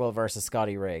 Buff Bagwell versus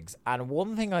Scotty Riggs. And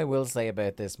one thing I will say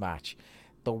about this match,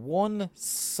 the one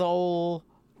sole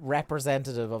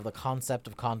representative of the concept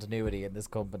of continuity in this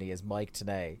company is Mike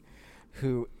Tenay,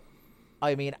 who,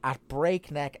 I mean, at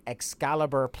breakneck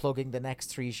Excalibur plugging the next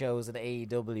 3 shows at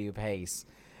AEW pace,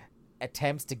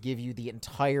 attempts to give you the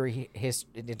entire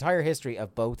history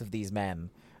of both of these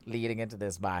men leading into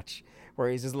this match, where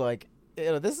he's just like,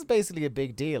 this is basically a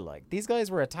big deal. Like, these guys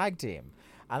were a tag team,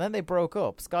 and then they broke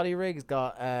up. Scotty Riggs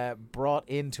got brought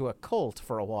into a cult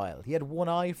for a while. He had one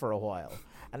eye for a while,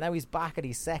 and now he's back and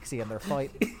he's sexy and they're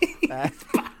fighting.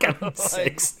 Back and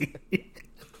sexy.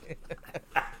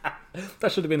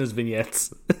 That should have been his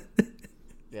vignettes.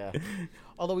 Yeah.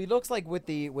 Although he looks like with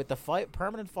the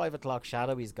permanent 5 o'clock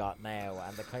shadow he's got now,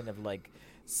 and the kind of like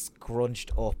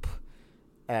scrunched up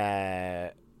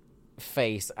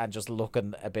face and just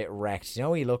looking a bit wrecked. You know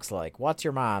what he looks like? What's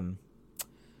your man?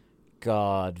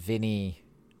 God, Vinny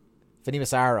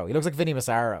Massaro. He looks like Vinny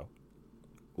Massaro.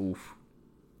 Oof.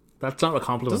 That's not a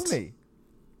compliment. Doesn't he?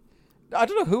 I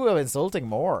don't know who I'm insulting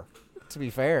more, to be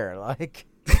fair. Like,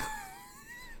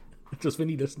 Does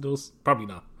Vinny listen to us? Probably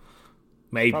not.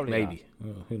 Maybe.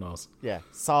 Who knows? Yeah,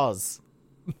 Saws.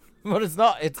 But it's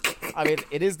not. I mean,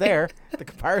 it is there. The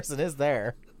comparison is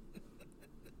there.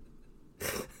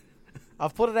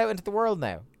 I've put it out into the world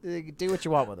now. Do what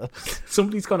you want with it.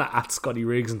 Somebody's going to at Scotty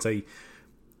Riggs and say,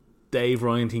 Dave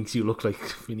Ryan thinks you look like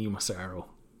Vinny Massaro.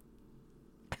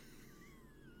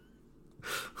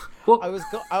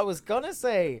 I was gonna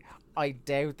say I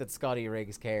doubt that Scotty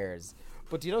Riggs cares,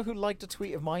 but do you know who liked a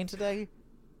tweet of mine today?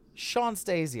 Sean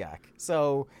Stasiak.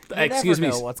 So you excuse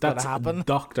never me, know what's going to happen.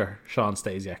 Dr. Sean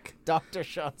Stasiak. Dr.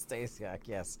 Sean Stasiak,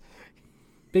 yes.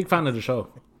 Big fan of the show.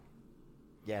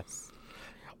 Yes.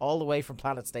 All the way from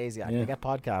Planet Stasiak. They get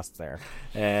podcasts there.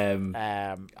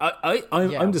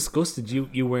 I'm disgusted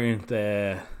you weren't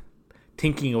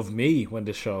thinking of me when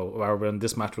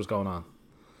this match was going on.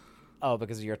 Oh,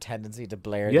 because of your tendency to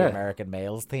blare the American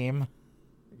males theme?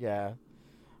 Yeah.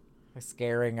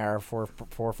 Scaring our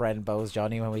poor friend Bose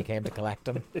Johnny when we came to collect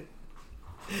him.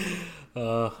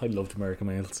 I loved American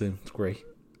Male theme. It's great.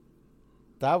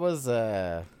 That was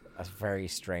a very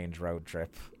strange road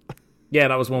trip. Yeah,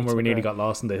 that was one where we nearly got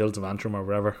lost in the hills of Antrim or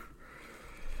wherever.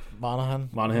 Monaghan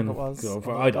it was.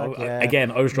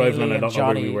 Again, I was driving and I don't know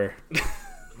where we were.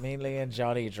 Me and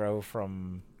Johnny drove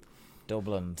from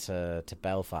Dublin to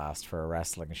Belfast for a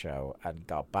wrestling show and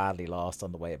got badly lost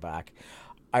on the way back.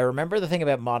 I remember the thing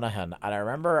about Monaghan, and I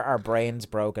remember our brains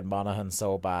broke in Monaghan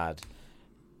so bad.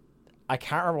 I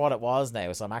can't remember what it was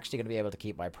now, so I'm actually going to be able to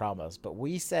keep my promise. But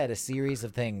we said a series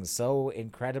of things so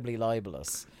incredibly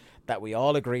libelous that we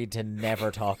all agreed to never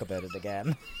talk about it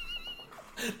again.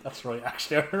 That's right,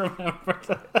 actually, I remember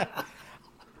that.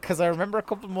 Because I remember a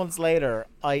couple of months later,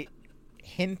 I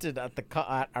hinted at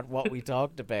at what we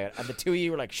talked about, and the two of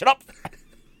you were like, "Shut up!"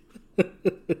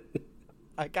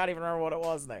 I can't even remember what it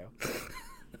was now.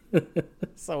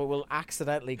 So it will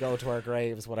accidentally go to our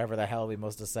graves, whatever the hell we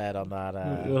must have said on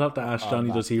that. We'll have to ask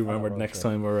Johnny, does he remember next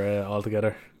time we're all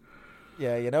together?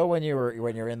 Yeah, you know when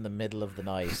you're in the middle of the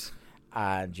night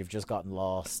and you've just gotten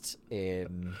lost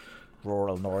in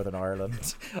rural Northern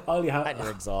Ireland, and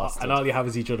you're exhausted, and all you have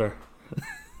is each other.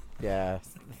 Yeah,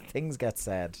 things get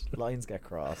said, lines get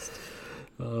crossed.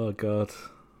 Oh God.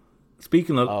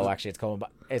 Speaking of... actually, it's coming back.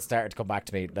 It started to come back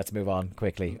to me. Let's move on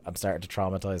quickly. I'm starting to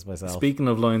traumatize myself. Speaking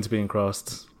of lines being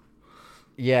crossed.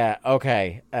 Yeah,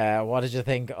 okay. What did you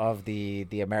think of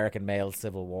the American male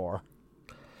Civil War?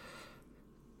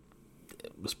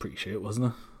 It was pretty shit, wasn't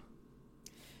it?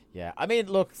 Yeah, I mean,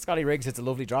 look, Scotty Riggs hits a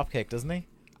lovely dropkick, doesn't he?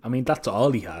 I mean, that's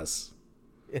all he has.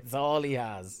 It's all he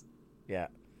has. Yeah.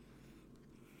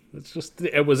 It's just,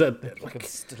 it was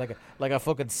like a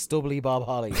fucking stubbly Bob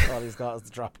Holly. All he's got is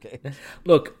the dropkick.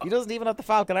 Look, he doesn't even have the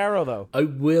Falcon Arrow though. I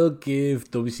will give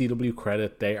WCW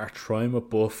credit; they are trying with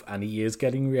Buff, and he is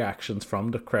getting reactions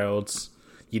from the crowds.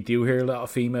 You do hear a lot of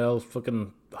female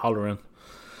fucking hollering.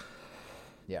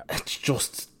 Yeah, it's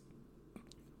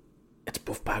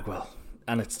Buff Bagwell,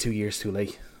 and it's 2 years too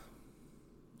late.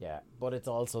 Yeah, but it's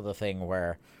also the thing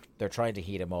where they're trying to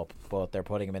heat him up, but they're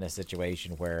putting him in a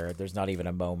situation where there's not even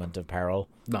a moment of peril.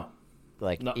 No.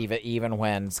 Even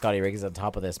when Scotty Riggs is on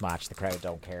top of this match, the crowd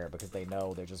don't care because they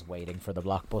know they're just waiting for the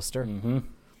blockbuster. Mm-hmm.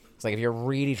 It's like if you're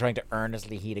really trying to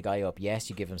earnestly heat a guy up, yes,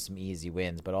 you give him some easy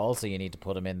wins, but also you need to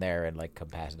put him in there in like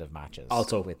competitive matches.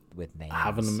 Also, with names.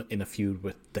 Having him in a feud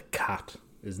with the Cat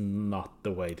is not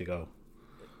the way to go.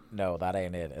 No, that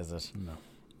ain't it, is it? No.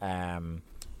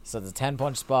 So the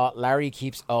 10-punch spot, Larry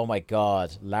keeps... Oh my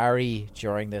God. Larry,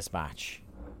 during this match,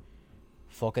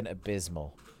 fucking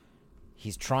abysmal.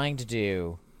 He's trying to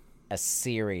do a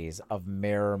series of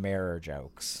mirror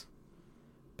jokes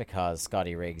because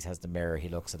Scotty Riggs has the mirror he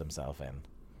looks at himself in.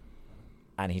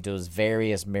 And he does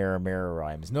various mirror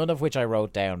rhymes, none of which I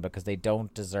wrote down because they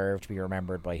don't deserve to be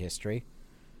remembered by history.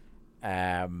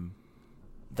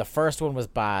 The first one was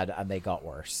bad and they got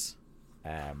worse.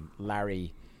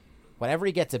 Larry... Whenever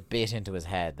he gets a bit into his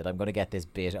head that I'm going to get this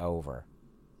bit over,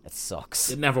 it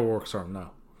sucks. It never works for him, no.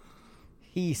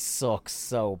 He sucks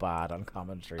so bad on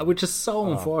commentary. Which is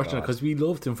so unfortunate because we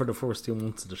loved him for the first 2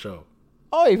 months of the show.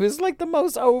 Oh, he was like the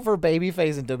most over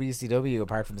babyface in WCW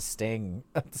apart from Sting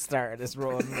at the start of this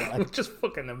run. Which is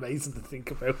fucking amazing to think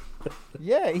about.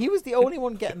 Yeah, he was the only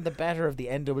one getting the better of the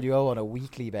NWO on a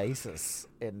weekly basis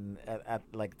at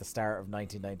like the start of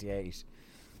 1998.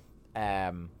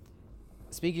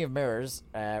 Speaking of mirrors,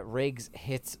 Riggs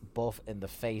hits Buff in the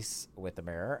face with the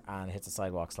mirror and hits a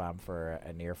sidewalk slam for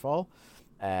a near fall.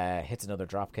 Hits another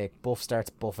dropkick. Buff starts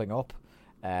buffing up.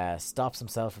 Stops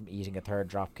himself from eating a third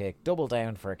dropkick. Double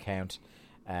down for a count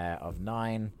of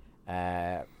 9.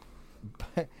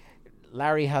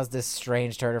 Larry has this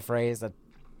strange turn of phrase that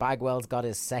Bagwell's got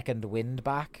his second wind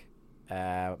back.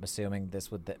 I'm assuming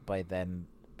this would by then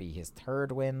be his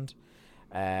third win.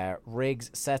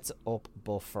 Riggs sets up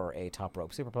Buff for a top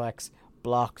rope superplex.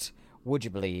 Blocked. Would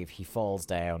you believe he falls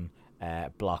down?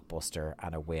 Blockbuster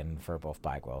and a win for Buff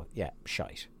Bagwell. Yeah,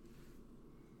 shite.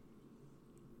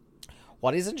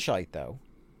 What isn't shite, though,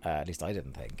 at least I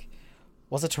didn't think,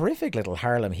 was a terrific little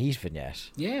Harlem Heat vignette.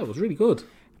 Yeah, it was really good.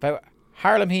 About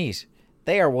Harlem Heat.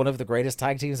 They are one of the greatest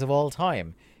tag teams of all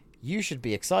time. You should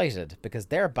be excited because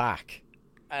they're back.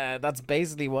 That's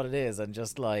basically what it is. And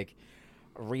just like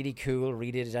really cool,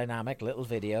 really dynamic little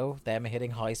video, them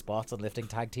hitting high spots and lifting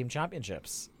tag team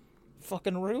championships.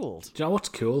 Fucking ruled. Do you know what's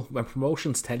cool? When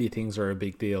promotions tell you things are a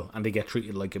big deal and they get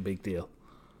treated like a big deal.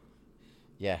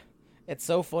 Yeah. It's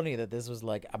so funny that this was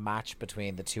like a match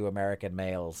between the two American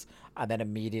males and then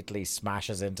immediately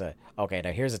smashes into, okay,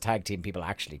 now here's a tag team people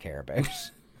actually care about.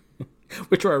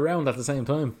 Which were around at the same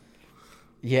time.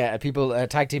 Yeah,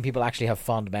 tag team people actually have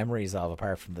fond memories of,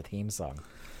 apart from the theme song.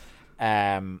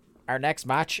 Our next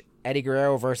match, Eddie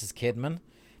Guerrero versus Kidman.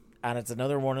 And it's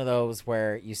another one of those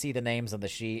where you see the names on the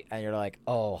sheet and you're like,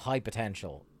 oh, high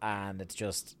potential. And it's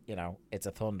just, it's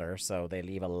a Thunder, so they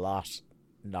leave a lot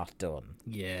not done.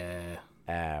 Yeah.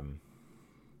 It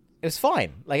was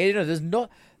fine. Like,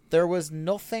 there was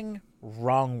nothing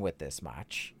wrong with this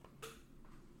match,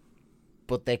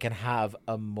 but they can have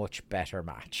a much better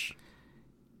match.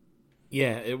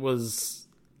 Yeah, it was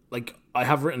like, I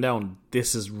have written down,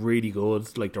 this is really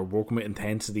good. Like, they're working with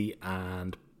intensity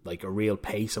and like a real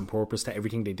pace and purpose to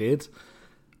everything they did.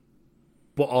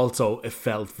 But also, it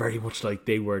felt very much like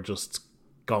they were just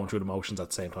going through the motions at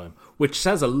the same time, which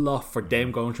says a lot for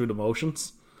them going through the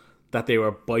motions, that they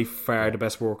were by far the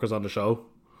best workers on the show.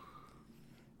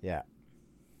 Yeah.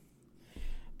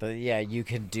 You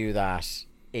can do that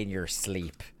in your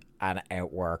sleep and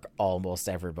outwork almost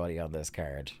everybody on this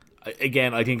card.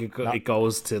 Again, I think it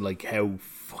goes to like how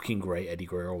fucking great Eddie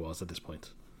Guerrero was at this point.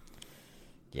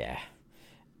 Yeah.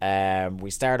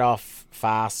 We start off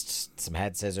fast, some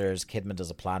head scissors, Kidman does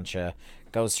a plancha,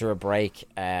 goes through a break,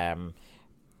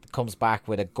 comes back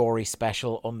with a gory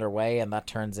special underway, and that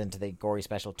turns into the gory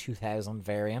special 2000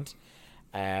 variant.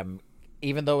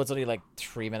 Even though it's only like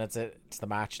 3 minutes to the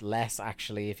match, less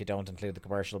actually if you don't include the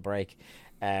commercial break.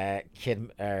 Eddie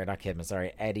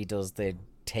does the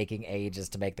taking ages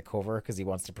to make the cover because he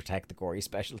wants to protect the gory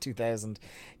special 2000.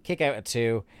 Kick out at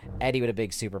 2, Eddie with a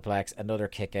big superplex, another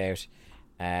kick out.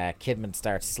 Kidman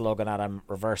starts slugging at him,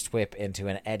 reversed whip into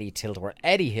an Eddie tilt-a-whirl.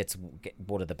 Eddie hits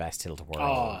one of the best tilt-a-whirls.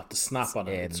 Oh, the snap on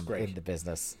it, it's great. In the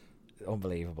business.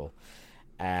 Unbelievable.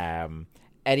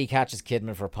 Eddie catches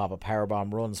Kidman for a pop-up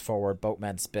powerbomb, runs forward, both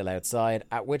men spill outside,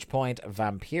 at which point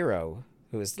Vampiro,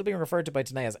 who is still being referred to by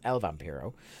Tenay as El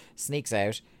Vampiro, sneaks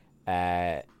out,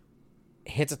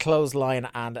 hits a clothesline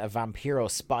and a Vampiro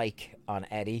spike on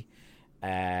Eddie.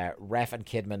 Ref and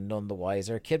Kidman none the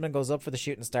wiser. Kidman goes up for the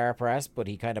shooting star press, but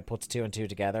he kind of puts 2 and 2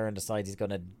 together and decides he's going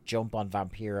to jump on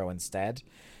Vampiro instead.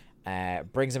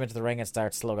 Brings him into the ring and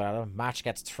starts slugging at him. Match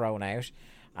gets thrown out,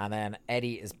 and then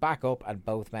Eddie is back up and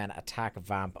both men attack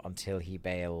Vamp until he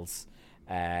bails.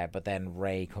 But then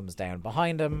Ray comes down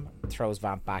behind him, throws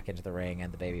Vamp back into the ring,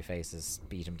 and the babyfaces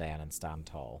beat him down and stand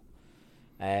tall.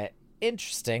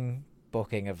 Interesting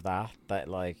booking of that,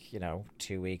 like,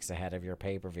 2 weeks ahead of your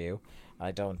pay-per-view. I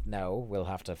don't know. We'll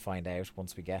have to find out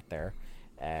once we get there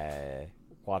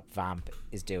what Vamp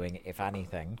is doing, if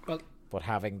anything. Well, but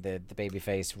having the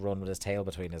babyface run with his tail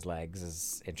between his legs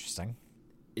is interesting.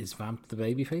 Is Vamp the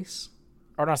babyface?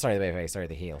 Or not, sorry, the babyface. Sorry,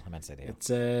 the heel. I meant to say the heel.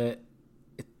 It's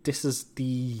this is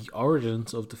the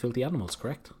origins of the Filthy Animals,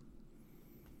 correct?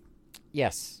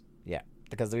 Yes. Yeah.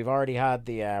 Because we've already had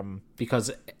the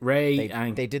because Ray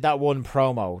they did that one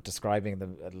promo describing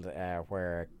the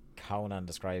where Conan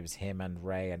describes him and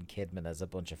Ray and Kidman as a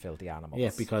bunch of filthy animals.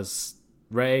 Yeah, because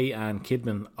Ray and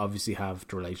Kidman obviously have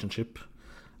the relationship,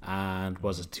 and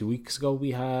was it 2 weeks ago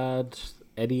we had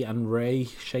Eddie and Ray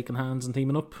shaking hands and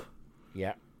teaming up?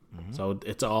 Yeah. Mm-hmm. So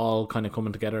it's all kind of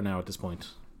coming together now at this point.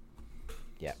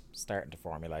 Yeah, starting to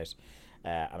formulate,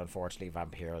 and unfortunately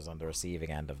Vampiro's on the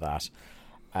receiving end of that.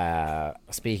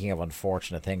 Speaking of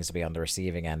unfortunate things to be on the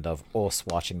receiving end of, us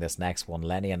watching this next one,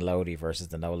 Lenny and Lodi versus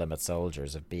the No Limit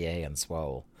Soldiers of BA and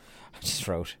Swole. I just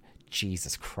wrote,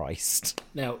 Jesus Christ.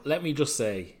 Now, let me just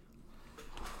say,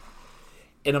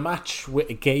 in a match with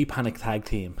a gay panic tag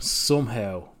team,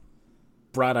 somehow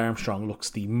Brad Armstrong looks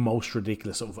the most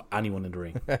ridiculous of anyone in the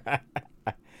ring.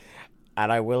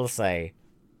 And I will say,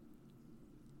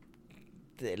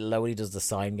 Lodi does the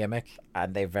sign gimmick,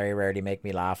 and they very rarely make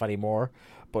me laugh anymore.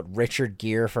 But Richard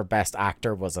Gere for Best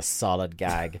Actor was a solid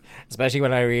gag, especially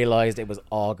when I realised it was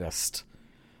August.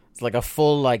 It's like a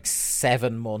full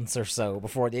 7 months or so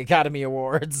before the Academy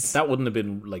Awards. That wouldn't have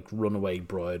been like Runaway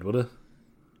Bride, would it?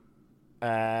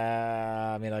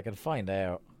 I mean, I can find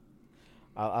out.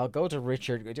 I'll go to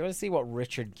Richard. Do you want to see what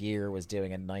Richard Gere was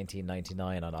doing in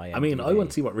 1999 on IMDb? I mean, I want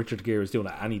to see what Richard Gere was doing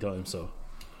at any time, so...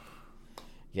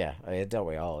 Yeah, don't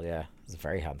we all, yeah. He's a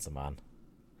very handsome man.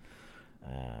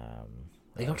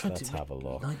 Let's have a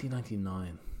look.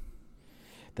 1999.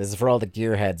 This is for all the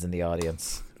gearheads in the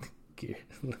audience. Gear.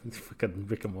 Fucking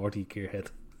Rick and Morty gearhead.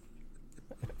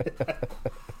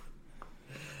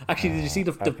 Actually, did you see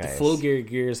the full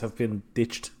gears have been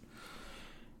ditched?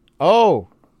 Oh!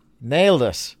 Nailed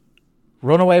it.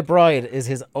 Runaway Bride is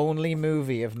his only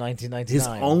movie of 1999. His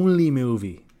only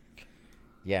movie?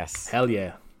 Yes. Hell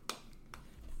yeah.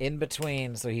 In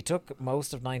between, so he took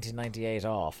most of 1998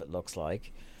 off, it looks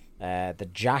like. The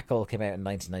Jackal came out in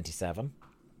 1997.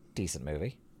 Decent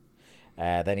movie.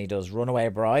 Then he does Runaway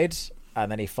Bride,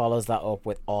 and then he follows that up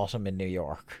with Autumn in New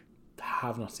York. I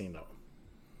have not seen that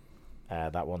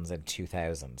one. That one's in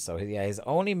 2000. So yeah, his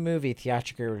only movie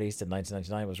theatrically released in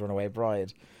 1999 was Runaway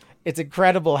Bride. It's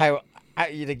incredible how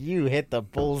you hit the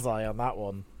bullseye on that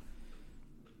one.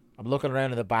 I'm looking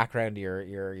around in the background of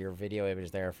your video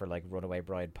image there for Runaway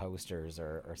Bride posters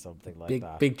or something like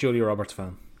that. Big Julia Roberts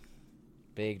fan.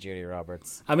 Big Julia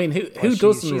Roberts. I mean, who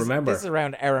doesn't remember? This is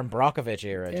around Erin Brockovich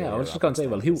era. Yeah, Julia I was just Roberts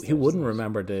going to say, who wouldn't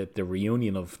remember the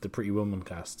reunion of the Pretty Woman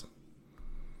cast?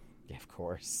 Yeah, of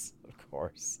course.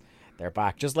 They're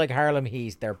back. Just like Harlem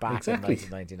Heat, they're back in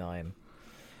 1999.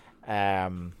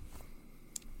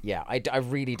 Yeah, I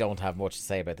really don't have much to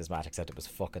say about this match except it was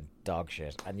fucking dog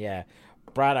shit. And yeah,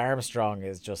 Brad Armstrong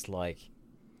is just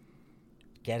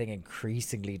getting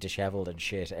increasingly disheveled and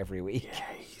shit every week.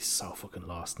 Yeah, he's so fucking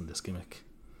lost in this gimmick.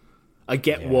 I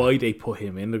get why they put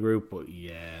him in the group, but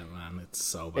yeah, man, it's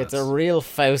so bad. It's a real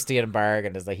Faustian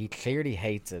bargain. Is he clearly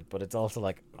hates it, but it's also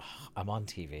I'm on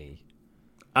TV.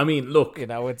 I mean, look,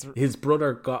 it's his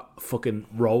brother got fucking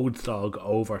Road Dogg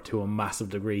over to a massive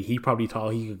degree. He probably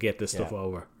thought he could get this stuff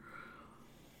over.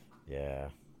 Yeah.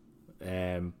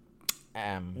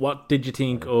 What did you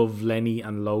think of Lenny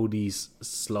and Lodi's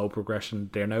slow progression?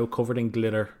 They're now covered in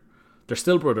glitter. They're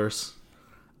still brothers,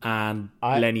 and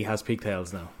Lenny has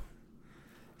pigtails now.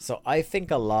 So I think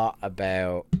a lot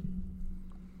about...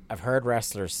 I've heard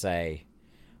wrestlers say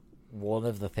one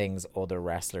of the things other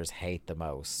wrestlers hate the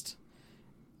most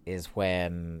is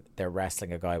when they're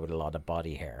wrestling a guy with a lot of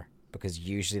body hair, because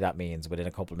usually that means within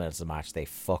a couple of minutes of the match they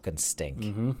fucking stink.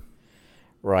 Mm-hmm.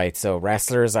 Right, so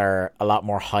wrestlers are a lot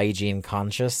more hygiene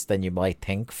conscious than you might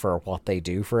think for what they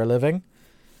do for a living.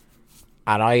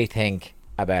 And I think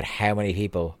about how many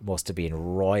people must have been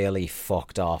royally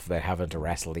fucked off about having to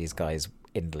wrestle these guys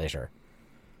in glitter.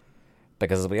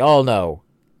 Because as we all know,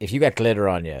 if you get glitter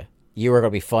on you, you are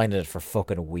going to be finding it for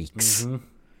fucking weeks. Mm-hmm.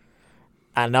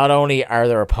 And not only are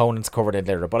their opponents covered in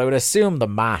glitter, but I would assume the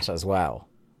mat as well.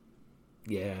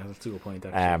 Yeah, that's a good point,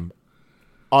 actually.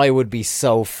 I would be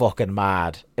so fucking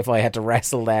mad if I had to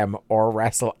wrestle them or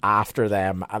wrestle after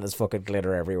them and there's fucking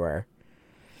glitter everywhere.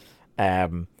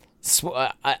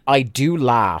 I do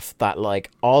laugh that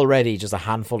already just a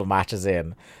handful of matches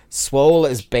in, Swole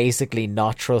is basically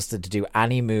not trusted to do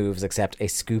any moves except a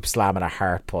scoop slam and a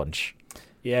heart punch.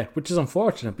 Yeah, which is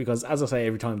unfortunate because, as I say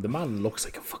every time, the man looks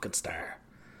like a fucking star.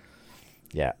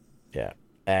 Yeah.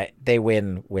 They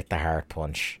win with the heart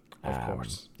punch. Of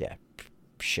course. Yeah,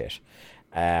 shit.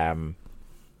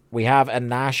 We have a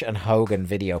Nash and Hogan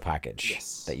video package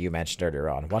that you mentioned earlier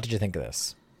on. What did you think of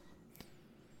this?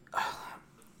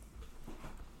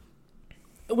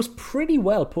 It was pretty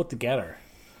well put together.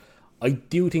 I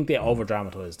do think they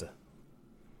over-dramatized it.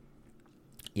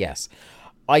 Yes.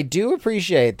 I do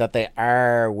appreciate that they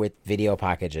are with video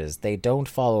packages. They don't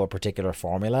follow a particular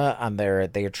formula, and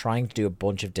they're trying to do a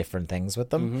bunch of different things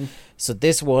with them. Mm-hmm. So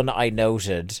this one, I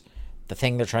noted, the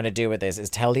thing they're trying to do with this is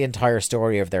tell the entire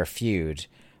story of their feud,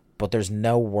 but there's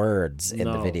no words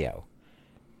in the video.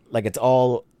 It's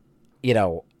all,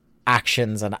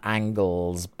 actions and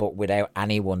angles, but without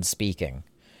anyone speaking.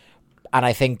 And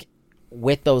I think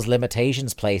with those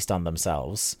limitations placed on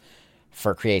themselves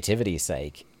for creativity's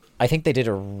sake, I think they did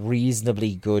a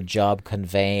reasonably good job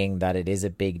conveying that it is a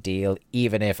big deal,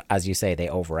 even if, as you say, they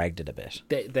over-egged it a bit.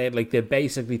 They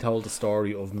basically told the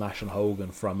story of Nash and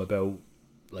Hogan from about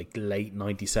late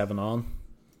 97 on,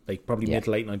 probably mid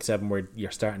to late 97, where you're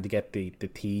starting to get the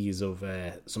tease of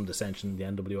some dissension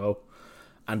in the NWO,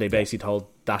 and they basically told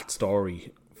that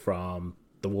story from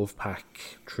the Wolfpack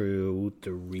through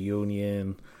the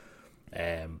reunion,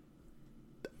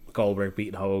 Goldberg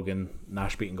beating Hogan,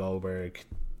 Nash beating Goldberg,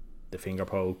 the finger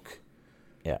poke,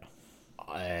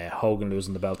 Hogan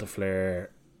losing the belt to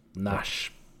Flair,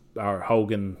 Nash or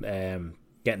Hogan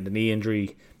getting the knee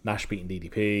injury, Nash beating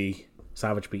DDP,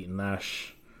 Savage beating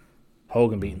Nash,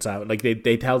 Hogan beating Savage. Like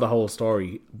they tell the whole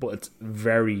story, but it's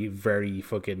very, very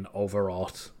fucking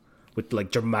overwrought with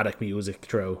like dramatic music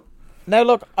through. Now,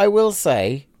 look, I will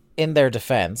say in their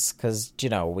defense, because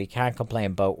we can't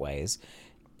complain both ways.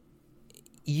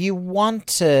 You want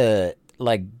to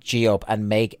like G up and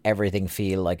make everything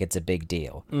feel like it's a big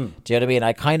deal. Do you know what I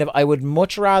mean? I would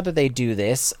much rather they do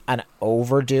this and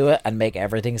overdo it and make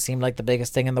everything seem like the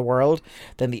biggest thing in the world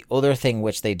than the other thing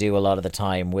which they do a lot of the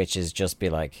time, which is just be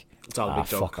like, it's all a big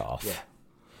joke. Fuck off.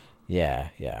 Yeah.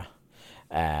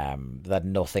 That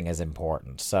nothing is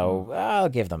important. So I'll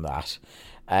give them that.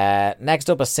 Next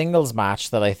up, a singles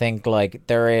match that I think like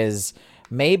there is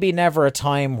maybe never a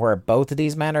time where both of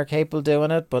these men are capable of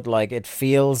doing it, but like it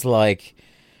feels like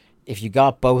if you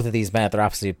got both of these men at their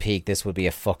absolute peak, this would be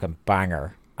a fucking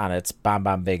banger. And it's Bam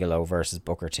Bam Bigelow versus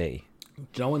Booker T. Do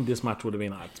you know when this match would have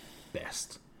been at its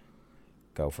best?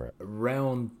 Go for it.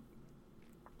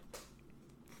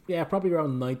 Probably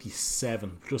around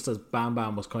 97, just as Bam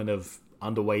Bam was kind of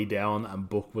on the way down and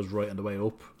Book was right on the way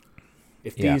up.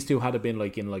 If these two had been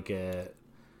like in like a...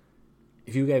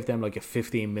 If you gave them like a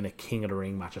 15-minute King of the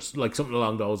Ring match, or like something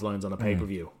along those lines on a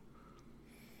pay-per-view,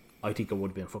 I think it would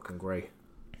have been fucking great.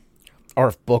 Or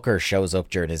if Booker shows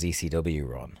up during his ECW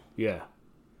run. Yeah.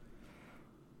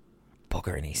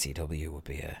 Booker in ECW would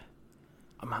be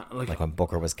like when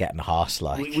Booker was getting hot.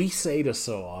 Like we say this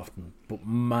so often, but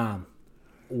man,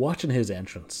 watching his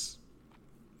entrance,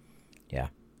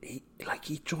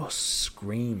 he just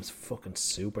screams fucking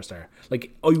superstar.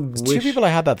 Like I wish. Two people I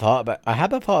had that thought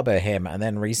about him, and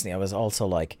then recently I was also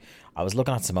like, I was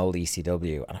looking at some old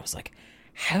ECW, and I was like,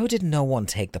 how did no one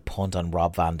take the punt on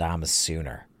Rob Van Dam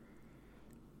sooner?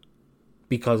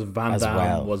 Because Van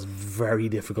Dam was very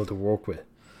difficult to work with.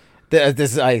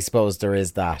 This, I suppose, there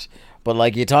is that. But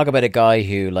like, you talk about a guy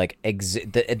who like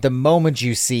the moment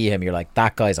you see him, you're like,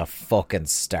 that guy's a fucking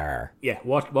star. Yeah,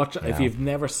 watch. If you've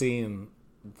never seen,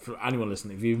 for anyone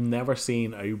listening, if you've never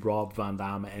seen a Rob Van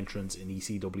Dam entrance in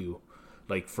ECW,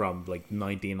 like from like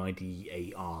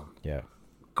 1998 on,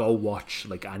 go watch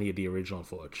like any of the original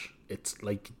footage. It's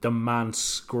like the man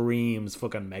screams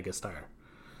fucking megastar.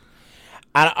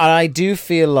 And I do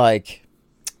feel like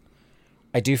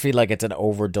it's an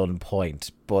overdone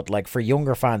point, but like for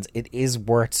younger fans, it is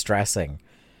worth stressing.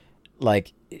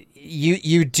 Like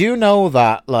you do know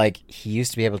that like he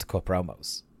used to be able to cut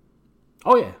promos.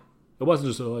 Oh yeah, it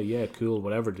wasn't just cool,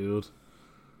 whatever, dude.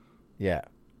 Yeah,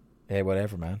 hey,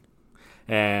 whatever, man.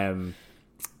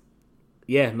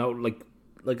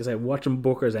 Like I said, watching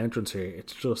Booker's entrance here,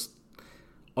 it's just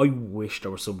I wish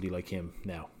there was somebody like him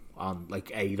now on like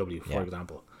AEW, for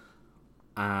example,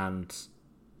 and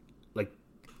like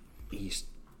he's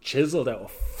chiseled out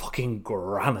of fucking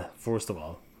granite. First of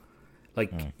all,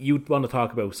 like you'd want to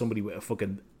talk about somebody with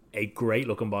a great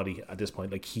looking body at this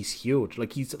point. Like he's huge.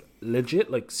 Like he's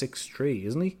legit like 6'3",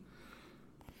 isn't he?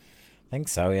 I think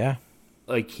so, yeah.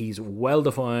 Like he's well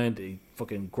defined,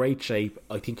 fucking great shape.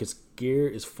 I think his gear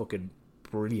is fucking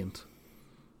brilliant.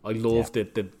 I love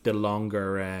the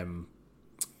longer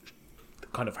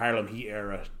kind of Harlem Heat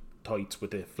era tights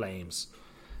with the flames.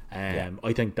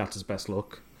 I think that's his best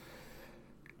look.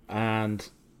 And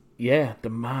yeah, the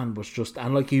man was just,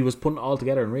 and like he was putting it all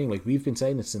together in ring. Like we've been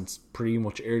saying it since pretty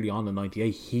much early on in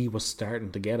 '98. He was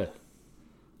starting to get it,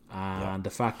 and the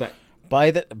fact that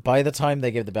by the time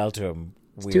they give the belt to him,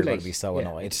 we're going to be so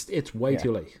annoyed. It's way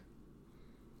too late.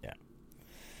 Yeah.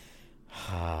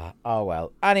 Oh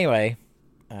well. Anyway,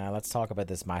 let's talk about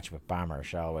this match with Bammer,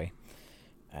 shall we?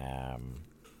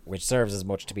 Which serves as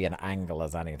much to be an angle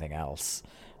as anything else.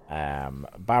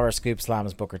 Bauer scoop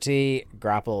slams Booker T,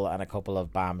 grapple and a couple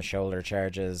of Bam shoulder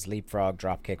charges, leapfrog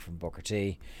drop kick from Booker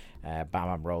T.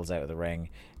 Bam rolls out of the ring.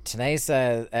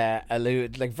 Tanesa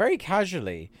allude like very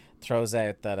casually throws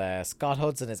out that Scott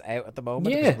Hudson is out at the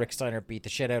moment because Rick Steiner beat the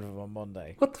shit out of him on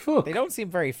Monday. What the fuck? They don't seem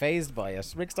very phased by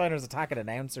it. Rick Steiner's attacking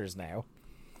announcers now.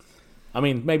 I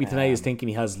mean, maybe Tanea is thinking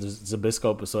he has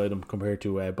Zbyszko beside him compared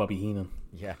to Bobby Heenan.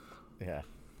 Yeah.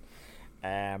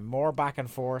 More back and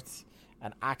forth.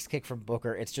 An axe kick from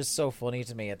Booker. It's just so funny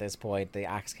to me at this point, the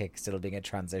axe kick still being a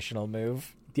transitional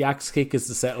move. The axe kick is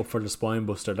the setup for the spine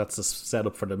buster. That's the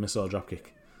setup for the missile drop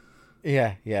kick.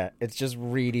 Yeah. It's just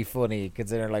really funny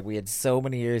considering like we had so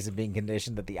many years of being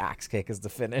conditioned that the axe kick is the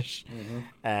finish.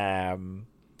 But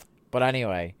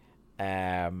anyway,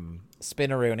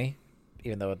 Spinneroonie,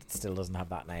 even though it still doesn't have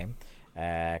that name.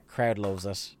 Crowd loves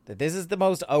it. This is the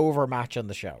most over match on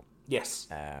the show. Yes.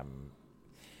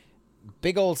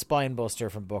 big old spine buster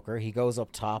from Booker. He goes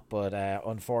up top, but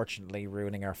unfortunately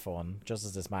ruining our fun. Just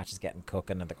as this match is getting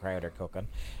cooking and the crowd are cooking,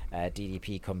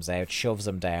 DDP comes out, shoves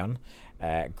him down.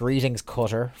 Greetings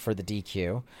Cutter for the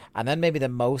DQ. And then maybe the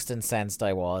most incensed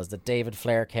I was that David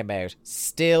Flair came out,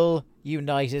 still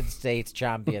United States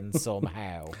champion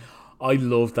somehow. I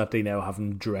love that they now have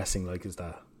him dressing like his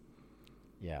dad.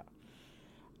 Yeah.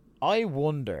 I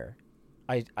wonder,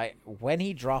 I when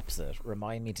he drops it,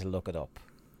 remind me to look it up.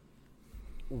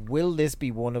 Will this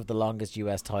be one of the longest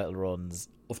US title runs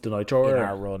of the Nitro in era?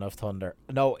 our run of Thunder?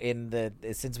 No,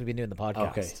 since we've been doing the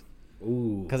podcast. Okay.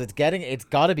 Ooh. Because it's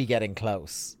got to be getting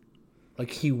close. Like,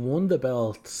 he won the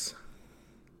belts.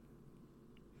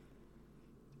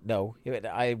 No,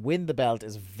 I win the belt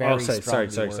is very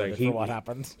sorry. for what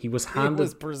happened. He was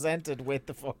presented with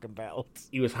the fucking belt.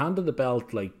 He was handed the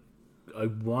belt, like, I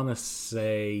want to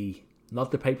say,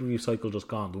 not the pay-per-view cycle just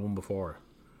gone, the one before.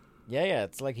 Yeah,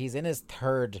 it's like he's in his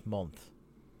third month.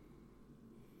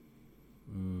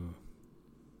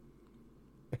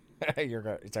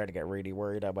 You're starting to get really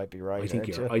worried. I might be right. I think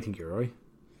you're right.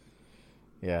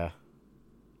 Yeah,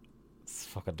 it's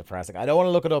fucking depressing. I don't want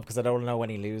to look it up because I don't know when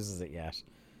he loses it yet.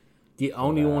 The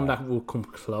only one that will come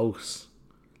close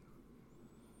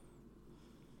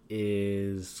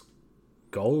is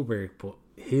Goldberg, but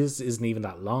his isn't even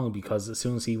that long because as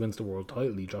soon as he wins the world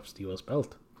title, he drops the US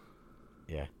belt.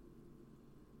 Yeah.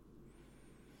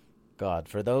 God,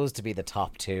 for those to be the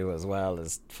top two as well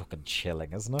is fucking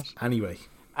chilling, isn't it?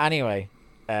 Anyway,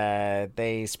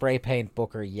 they spray paint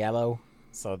Booker yellow,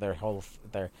 so their whole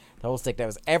stick now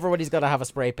is everybody's got to have a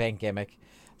spray paint gimmick.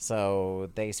 So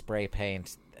they spray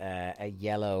paint a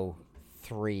yellow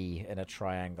 3 in a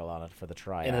triangle on it for the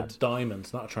triad. In a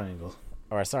diamond, not a triangle.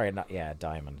 Or sorry, a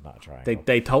diamond, not a triangle.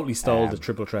 They totally stole the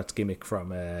Triple Threats gimmick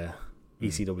from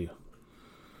ECW.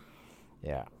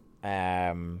 Yeah.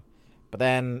 But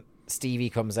then Stevie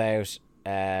comes out.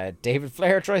 David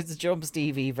Flair tries to jump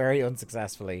Stevie very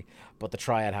unsuccessfully, but the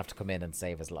triad have to come in and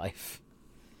save his life.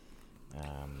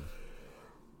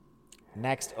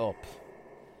 Next up,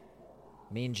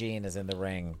 Mean Gene is in the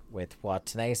ring with what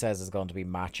Tenay says is going to be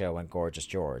Macho and Gorgeous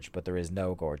George, but there is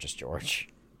no Gorgeous George.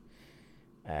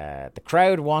 The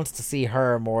crowd wants to see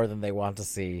her more than they want to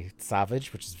see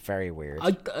Savage, which is very weird.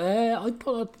 I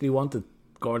thought they wanted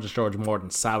Gorgeous George more than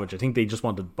Savage. I think they just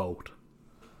wanted both.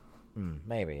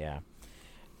 Maybe, yeah.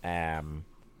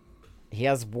 He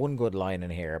has one good line in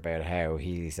here about how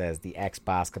he says the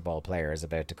ex-basketball player is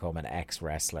about to become an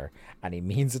ex-wrestler, and he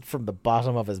means it from the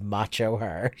bottom of his macho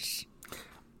heart.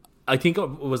 I think it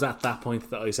was at that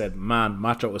point that I said, man,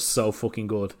 Macho was so fucking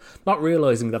good. Not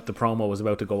realising that the promo was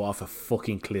about to go off a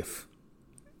fucking cliff.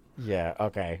 Yeah,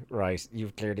 okay, right.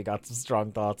 You've clearly got some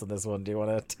strong thoughts on this one. Do you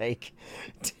want to take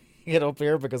it up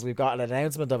here? Because we've got an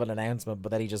announcement of an announcement,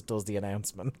 but then he just does the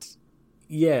announcement.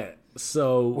 Yeah,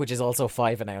 so... Which is also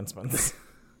 5 announcements.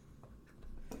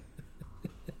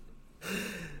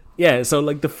 Yeah, so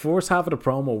like the first half of the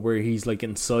promo where he's like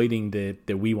inciting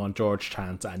the We Want George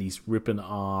chant and he's ripping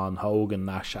on Hogan,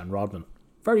 Nash and Rodman.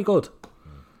 Very good.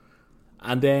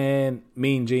 And then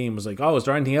Mean Gene was like, oh, is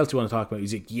there anything else you want to talk about?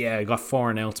 He's like, yeah, I got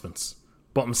 4 announcements,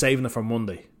 but I'm saving it for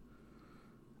Monday.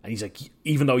 And he's like,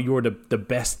 even though you're the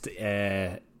best,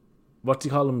 what do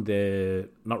you call him?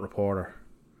 Not reporter.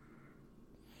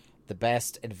 The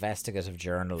best investigative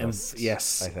journalist.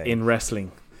 Yes, I think. In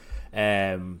wrestling.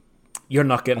 You're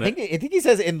not getting it. I think he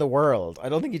says in the world. I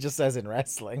don't think he just says in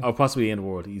wrestling. Oh, possibly in the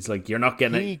world. He's like, you're not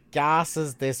getting it. He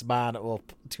gasses this man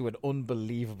up to an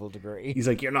unbelievable degree. He's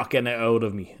like, you're not getting it out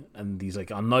of me. And he's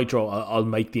like, on Nitro, I'll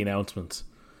make the announcement.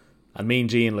 And Mean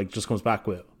Gene like just comes back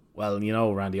with, well, you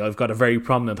know, Randy, I've got a very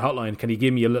prominent hotline. Can you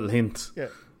give me a little hint? Yeah.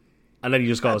 And then he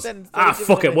just goes,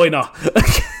 fuck it, why not?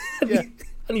 Yeah.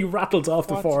 And he rattles off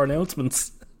the 4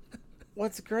 announcements.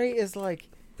 What's great is like,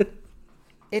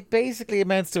 it basically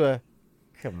amounts to a,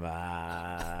 come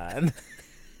on.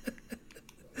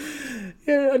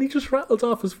 Yeah, and he just rattled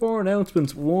off his 4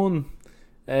 announcements. 1,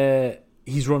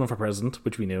 he's running for president,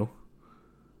 which we knew.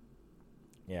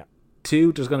 Yeah.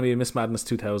 2, there's going to be a Miss Madness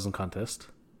 2000 contest.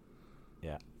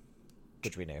 Yeah.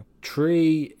 Which we knew.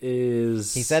 3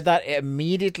 is... He said that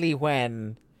immediately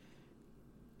when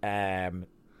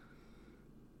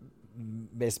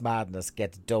Miss Madness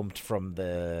gets dumped from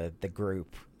the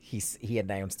group. He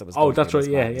announced it was. Oh, that's right.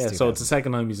 Yeah. So it's the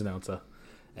second time he's announced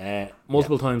that.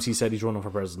 Multiple times he said he's running for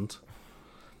president.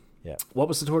 Yeah. What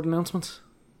was the third announcement?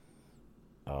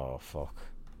 Oh fuck.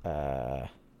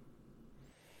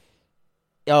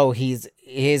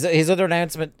 His other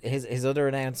announcement. His other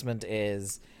announcement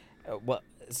is,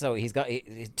 So he's got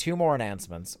two more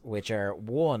announcements, which are,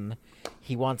 one,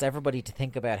 he wants everybody to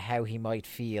think about how he might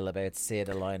feel about Sid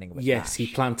aligning with Yes, Nash,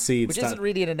 he plants seeds. which isn't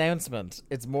really an announcement.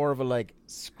 It's more of a, like,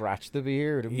 scratch the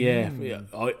beard. Yeah.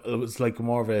 It was like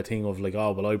more of a thing of like,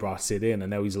 oh, well, I brought Sid in and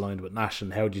now he's aligned with Nash,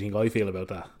 and how do you think I feel about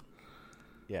that?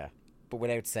 Yeah. But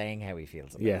without saying how he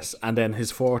feels about Yes, it. and then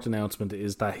his fourth announcement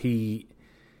is that he's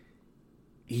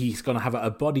going to have a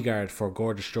bodyguard for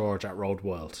Gorgeous George at Road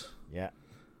Wild. Yeah.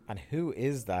 And who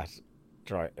is that?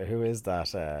 Who is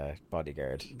that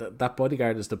bodyguard? That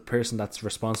bodyguard is the person that's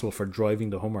responsible for driving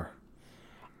the Hummer.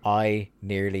 I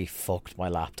nearly fucked my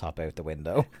laptop out the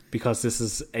window. Because this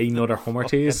is another Hummer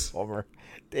tease. Hummer.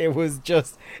 It was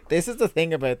just... This is the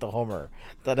thing about the Hummer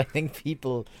that I think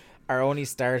people are only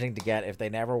starting to get if they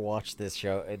never watch this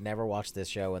show, and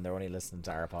they're only listening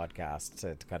to our podcast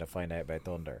to kind of find out about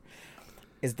Thunder.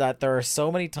 Is that there are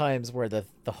so many times where the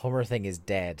Hummer thing is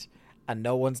dead and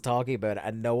no one's talking about it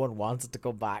and no one wants it to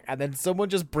come back, and then someone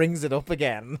just brings it up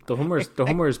again. The Hummer is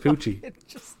Poochie.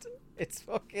 It's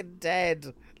fucking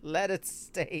dead. Let it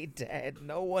stay dead.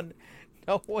 No one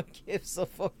gives a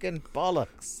fucking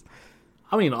bollocks.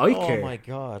 I mean, I care. Oh my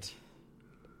god.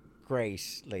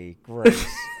 Great, Lee. Great.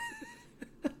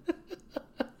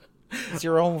 It's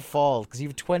your own fault because you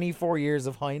have 24 years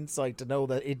of hindsight to know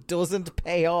that it doesn't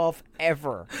pay off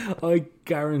ever. I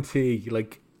guarantee, You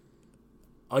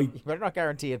better not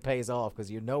guarantee it pays off because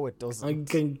you know it doesn't. I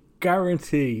can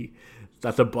guarantee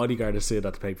that the bodyguard is saying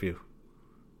that to pay-per-view.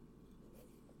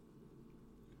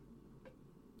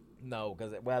 No,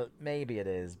 because, well, maybe it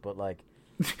is, but like...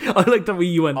 I like the way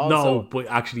you went, also, no, but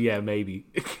actually, yeah, maybe.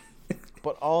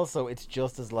 But also, it's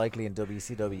just as likely in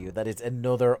WCW that it's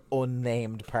another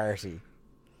unnamed party.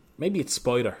 Maybe it's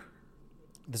Spider.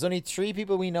 There's only 3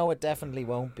 people we know it definitely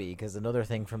won't be, because another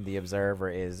thing from The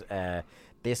Observer is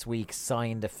this week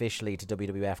signed officially to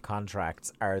WWF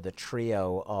contracts are the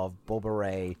trio of Bubba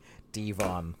Ray,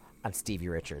 Devon, and Stevie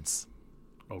Richards.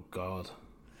 Oh, God.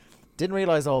 Didn't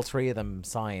realise all 3 of them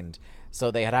signed. So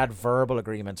they had verbal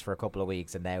agreements for a couple of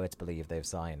weeks, and now it's believed they've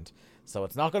signed. So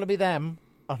it's not going to be them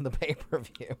on the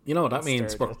pay-per-view. You know what that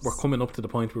means? We're coming up to the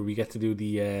point where we get to do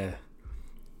the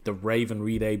Raven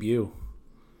re-debut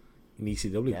in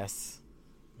ECW. Yes.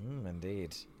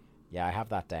 Indeed. Yeah, I have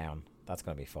that down. That's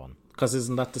going to be fun. Because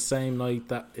isn't that the same night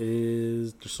that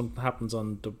is... There's something happens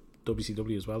on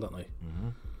WCW as well that night.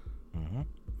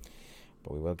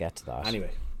 But we will get to that.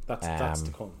 Anyway, that's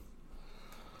to come.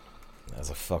 That was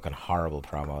a fucking horrible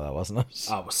promo, that wasn't it?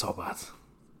 Oh, it was so bad.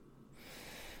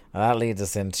 And that leads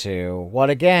us into what,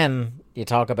 again, you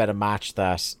talk about a match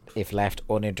that, if left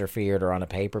uninterfered or on a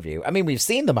pay-per-view... I mean, we've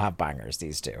seen them have bangers,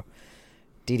 these two.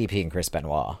 DDP and Chris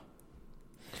Benoit.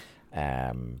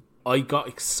 I got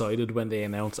excited when they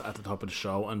announced it at the top of the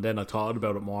show, and then I thought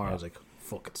about it more. I was like,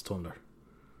 fuck, it's Thunder.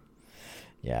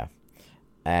 Yeah.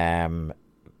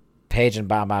 Paige and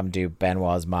Bam Bam do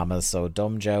Benoit's mamas, so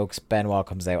dumb jokes. Benoit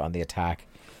comes out on the attack.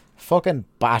 Fucking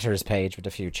batters Paige with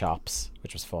a few chops,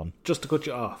 which was fun. Just to cut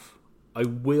you off, I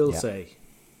will say,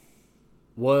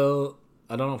 well,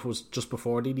 I don't know if it was just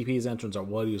before DDP's entrance or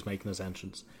while he was making his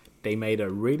entrance, they made a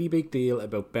really big deal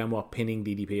about Benoit pinning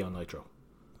DDP on Nitro.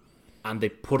 And they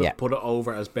put it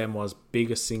over as Benoit's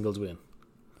biggest singles win,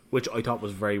 which I thought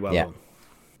was very well done.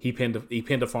 He pinned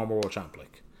a former world champ,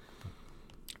 like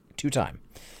 2-time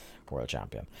world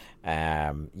champion.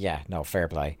 Fair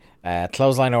play.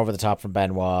 Clothesline over the top from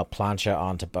Benoit, plancha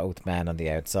onto both men on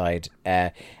the outside.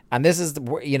 And this is,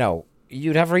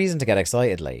 you'd have reason to get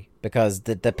excited, Lee, because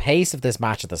the pace of this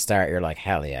match at the start, you're like,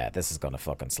 hell yeah, this is going to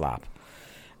fucking slap.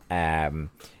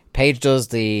 Paige does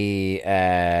the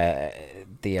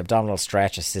abdominal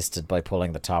stretch assisted by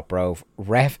pulling the top rope.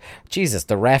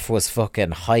 The ref was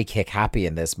fucking high kick happy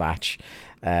in this match.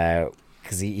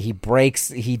 Because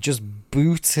he just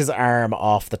boots his arm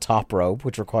off the top rope,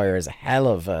 which requires a hell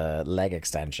of a leg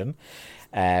extension.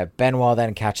 Benoit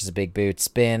then catches a big boot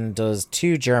spin, does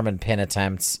 2 German pin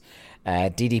attempts.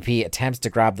 DDP attempts to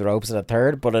grab the ropes at a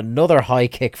third, but another high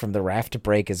kick from the ref to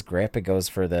break his grip. It goes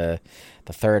for the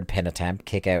third pin attempt,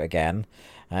 kick out again.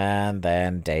 And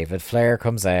then David Flair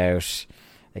comes out.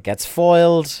 It gets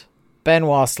foiled.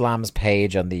 Benoit slams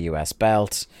Paige on the US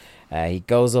belt. He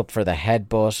goes up for the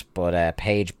headbutt, but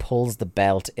Paige pulls the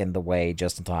belt in the way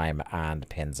just in time and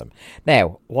pins him.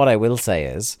 Now, what I will say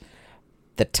is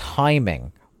the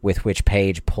timing with which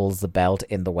Paige pulls the belt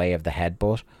in the way of the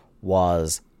headbutt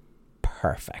was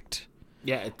perfect.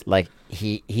 Yeah.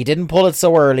 He didn't pull it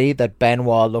so early that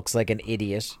Benoit looks like an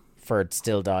idiot for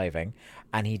still diving,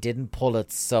 and he didn't pull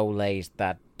it so late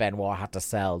that Benoit had to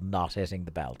sell not hitting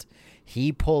the belt.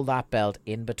 He pulled that belt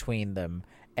in between them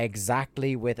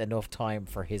exactly with enough time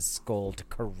for his skull to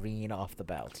careen off the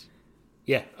belt.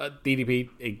 Yeah,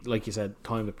 DDP, like you said,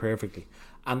 timed it perfectly.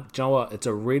 And do you know what? It's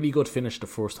a really good finish the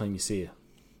first time you see it.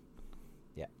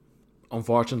 Yeah.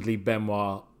 Unfortunately,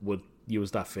 Benoit would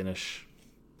use that finish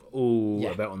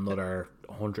about another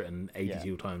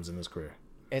 182 times in his career.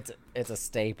 It's a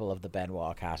staple of the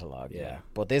Benoit catalogue, Yeah.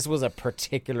 But this was a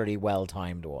particularly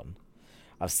well-timed one.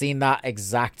 I've seen that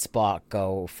exact spot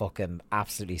go fucking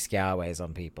absolutely scareways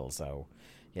on people, so,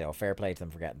 fair play to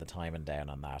them for getting the timing down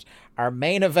on that. Our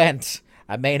main event,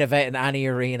 a main event in any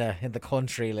arena in the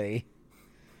country, Lee.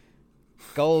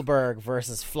 Goldberg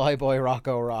versus Flyboy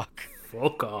Rocco Rock.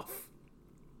 Fuck off.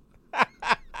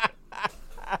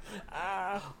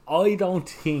 I don't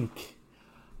think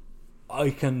I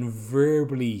can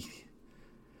verbally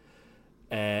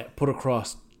put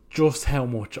across just how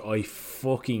much I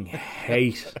fucking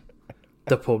hate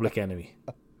the Public Enemy.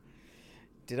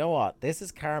 Do you know what? This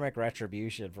is karmic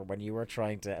retribution for when you were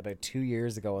trying to, about 2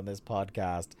 years ago on this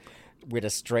podcast, with a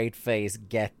straight face,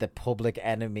 get the Public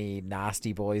Enemy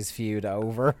Nasty Boys feud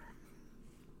over.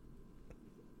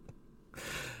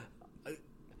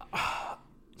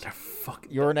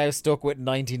 You're now stuck with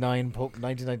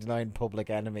 1999 Public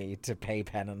Enemy to pay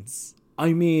penance.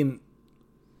 I mean,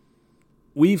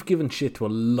 we've given shit to a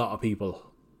lot of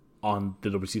people on the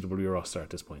WCW roster at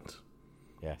this point.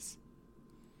 Yes.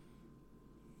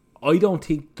 I don't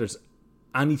think there's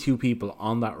any two people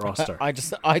on that roster. I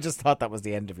just thought that was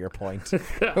the end of your point.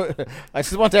 I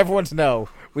just want everyone to know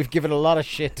we've given a lot of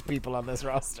shit to people on this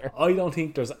roster. I don't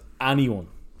think there's anyone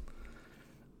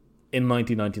in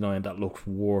 1999 that looks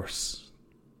worse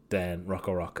than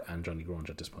Rocco Rock and Johnny Grunge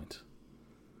at this point.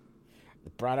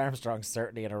 Brad Armstrong's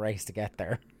certainly in a race to get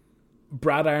there.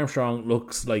 Brad Armstrong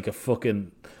looks like a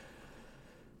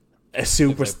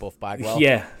super Buff Bagwell.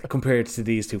 Yeah, compared to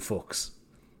these two fucks.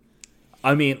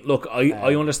 I mean, look,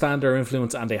 I understand their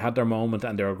influence and they had their moment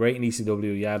and they were great in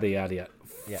ECW, yada yada yada.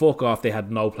 Yeah. Fuck off, they had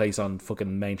no place on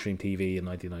fucking mainstream TV in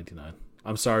 1999.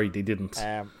 I'm sorry, they didn't.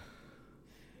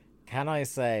 Can I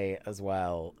say as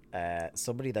well,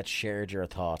 somebody that shared your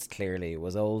thoughts clearly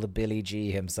was old Billy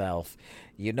G himself.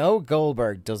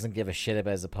 Goldberg doesn't give a shit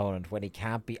about his opponent when he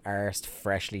can't be arsed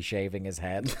freshly shaving his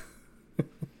head.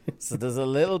 So there's a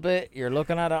little bit, you're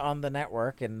looking at it on the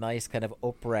network in nice kind of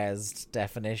up-resed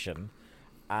definition.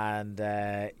 And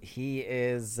he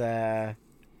is a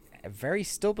very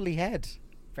stubbly head.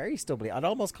 Very stubbly. I'd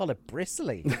almost call it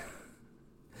bristly.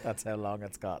 That's how long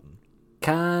it's gotten.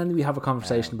 Can we have a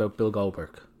conversation about Bill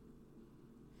Goldberg?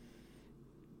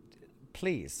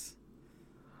 Please.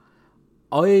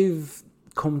 I've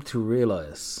come to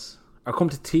realise, or come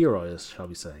to theorise, shall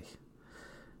we say,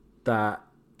 that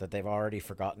they've already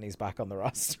forgotten he's back on the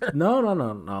roster.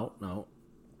 No.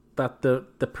 That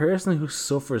the person who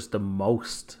suffers the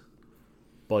most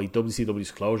by WCW's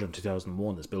closure in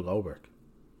 2001 is Bill Goldberg.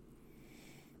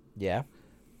 Yeah.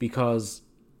 Because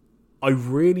I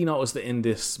really noticed it in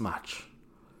this match.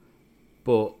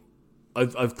 But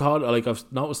I've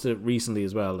noticed it recently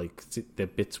as well, like the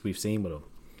bits we've seen with him.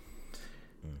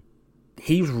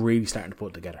 He's really starting to put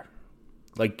it together.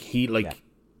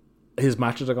 His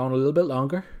matches are going a little bit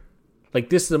longer.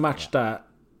 Like, this is a match that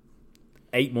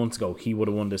 8 months ago he would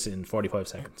have won this in 45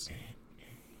 seconds.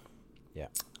 Yeah.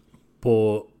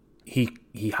 But he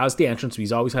has the entrance.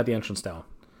 He's always had the entrance down.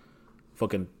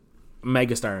 Fucking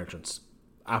megastar entrance.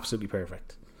 Absolutely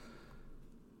perfect.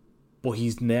 But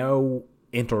he's now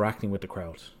interacting with the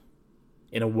crowd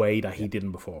in a way that he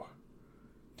didn't before.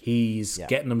 He's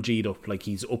getting them G'd up. Like,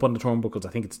 he's up on the turnbuckles, I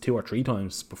think it's 2 or 3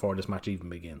 times before this match even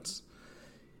begins.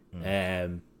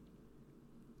 There's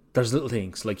little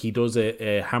things. Like, he does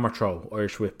a hammer throw,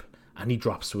 Irish whip, and he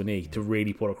drops to a knee to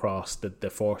really put across the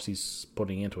force he's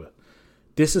putting into it.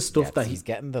 This is stuff that he's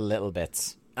getting the little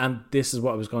bits. And this is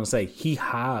what I was going to say. He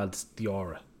had the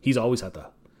aura. He's always had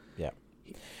that. Yeah.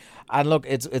 And look,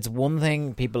 it's one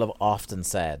thing people have often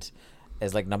said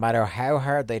is, like, no matter how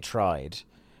hard they tried,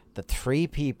 the 3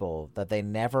 people that they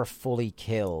never fully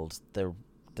killed the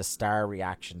star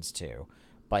reactions to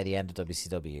by the end of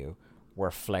WCW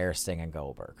were Flair, Sting, and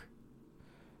Goldberg.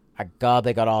 And God,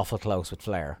 they got awful close with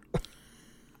Flair.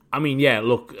 I mean, yeah,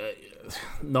 look,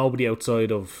 nobody outside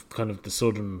of kind of the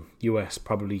southern US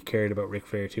probably cared about Ric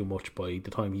Flair too much by the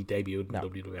time he debuted in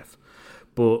WWF.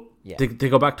 But to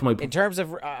go back to my... In terms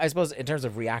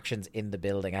of reactions in the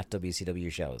building at WCW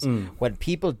shows, when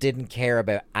people didn't care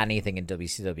about anything in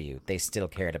WCW, they still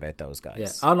cared about those guys.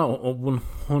 Yeah, I know,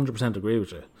 100% agree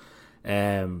with you.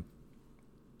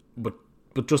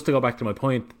 But just to go back to my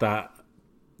point that,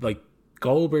 like,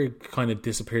 Goldberg kind of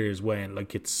disappears when,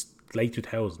 like, it's late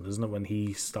 2000, isn't it, when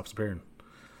he stops appearing?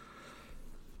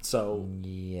 So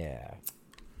Yeah.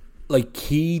 like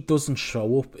he doesn't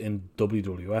show up in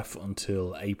WWF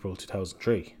until April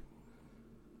 2003.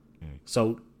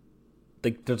 So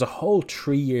like there's a whole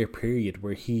 3-year period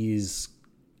where he's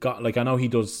got, like, I know he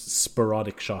does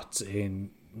sporadic shots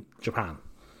in Japan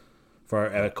for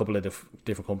a couple of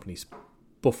different companies,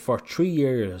 but for 3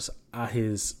 years at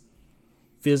his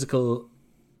physical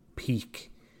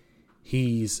peak,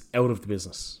 he's out of the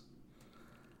business.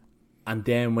 And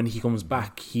then when he comes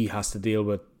back, he has to deal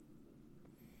with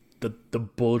the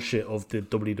bullshit of the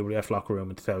WWF locker room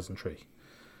in 2003.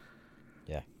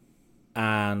 Yeah.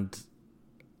 And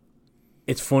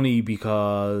it's funny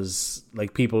because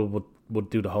like people would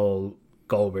do the whole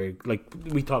Goldberg, like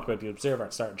we talked about the Observer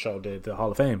at starting show, the Hall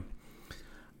of Fame,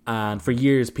 and for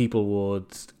years people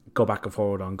would go back and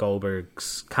forward on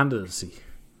Goldberg's candidacy.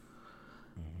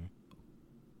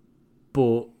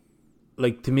 But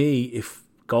like, to me, if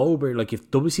Goldberg, like if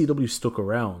WCW stuck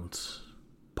around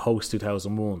post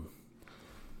 2001,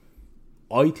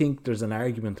 I think there's an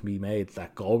argument to be made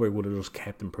that Goldberg would have just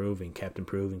kept improving,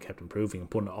 and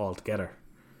putting it all together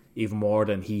even more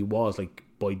than he was. Like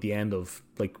by the end of,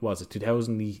 like, was it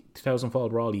 2000 Fall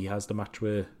Brawl, he has the match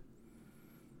with,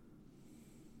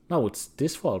 no, it's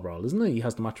this Fall Brawl, isn't it? He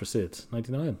has the match with Sid,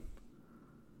 99.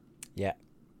 Yeah.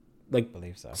 Like, I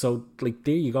believe so. So like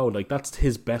there you go, like that's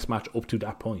his best match up to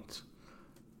that point.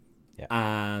 Yeah.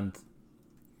 And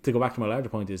to go back to my larger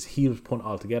point is he was putting it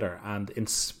all together, and in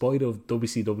spite of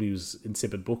WCW's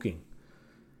insipid booking,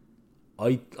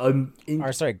 I'm in.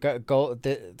 Or sorry,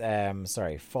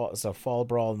 Fall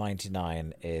Brawl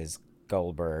 99 is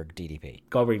Goldberg DDP.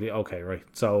 Goldberg, okay, right.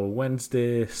 So when's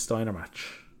the Steiner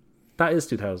match? That is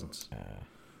 2000s.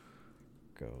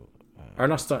 Or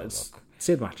not Steiner, it's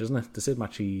Sid match, isn't it? The Sid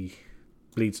match, he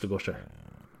bleeds to Gusher.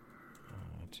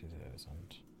 2000.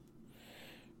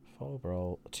 Fall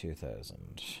Brawl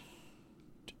 2000.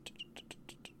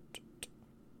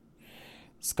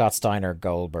 Scott Steiner,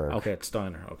 Goldberg. Okay, it's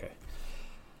Steiner, okay.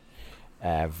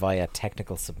 Via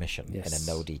technical submission in a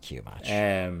no DQ match.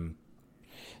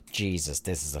 Jesus,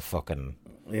 this is a fucking...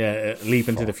 Yeah, leap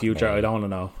into the future, me. I don't want to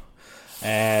know.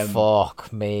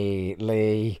 Fuck me,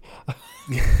 Lee.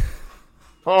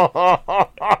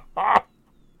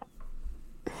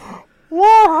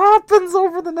 What happens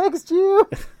over the next year?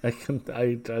 I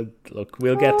look,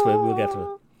 we'll get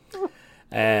to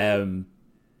it.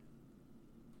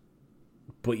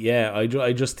 But yeah,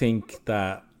 I just think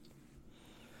that,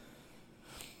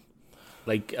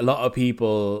 like, a lot of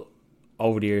people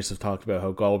over the years have talked about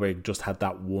how Goldberg just had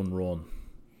that one run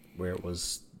where it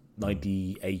was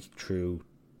 98 through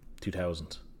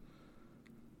 2000.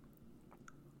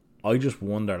 I just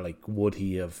wonder, like, would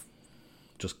he have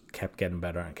just kept getting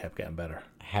better and kept getting better?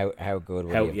 How good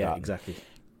would he have gotten? Exactly.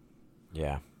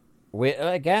 Yeah.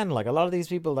 Again, like, a lot of these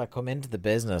people that come into the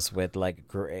business with,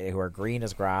 like, who are green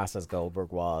as grass as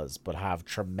Goldberg was, but have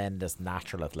tremendous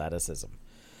natural athleticism,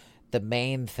 the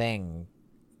main thing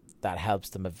that helps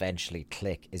them eventually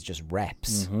click is just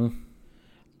reps. Mm-hmm.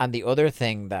 And the other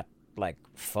thing that, like,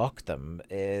 fuck them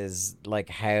is, like,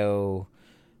 how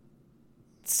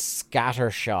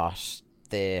scattershot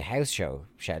the house show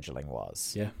scheduling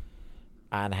was. Yeah.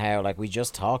 And how, like, we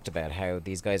just talked about how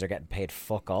these guys are getting paid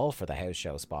fuck all for the house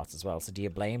show spots as well. So do you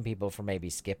blame people for maybe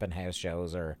skipping house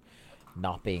shows or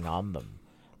not being on them?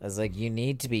 It's like, you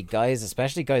need to be guys,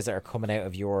 especially guys that are coming out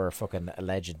of your fucking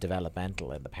alleged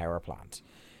developmental in the power plant.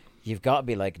 You've got to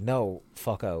be like, no,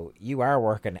 fucko, you are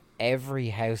working every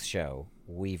house show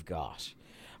we've got.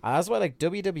 And that's why, like,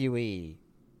 WWE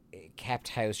kept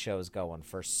house shows going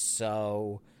for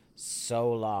so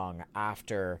long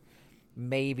after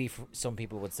maybe some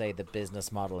people would say the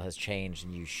business model has changed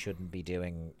and you shouldn't be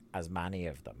doing as many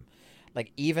of them.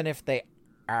 Like, even if they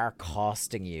are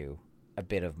costing you a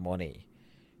bit of money,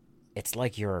 it's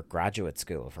like your graduate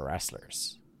school for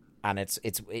wrestlers. And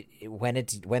when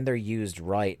they're used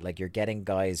right, like, you're getting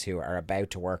guys who are about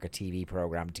to work a TV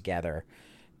program together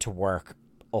to work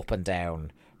up and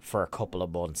down for a couple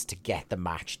of months to get the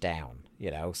match down,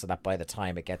 you know, so that by the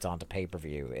time it gets onto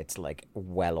pay-per-view, it's, like,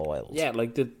 well-oiled. Yeah,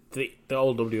 like, the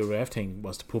old WWF thing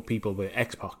was to put people with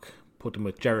X-Pac, put them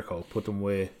with Jericho, put them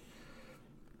with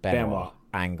Benoit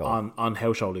Angle on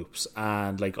house show loops.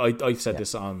 And, like, I said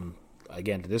this on,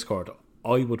 again, the Discord,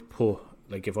 I would put,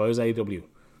 like, if I was AEW,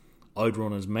 I'd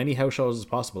run as many house shows as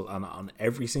possible, and on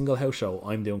every single house show,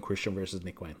 I'm doing Christian versus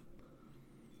Nick Wayne.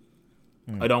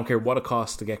 I don't care what it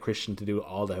costs to get Christian to do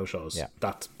all the house shows. Yeah.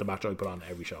 That's the match I put on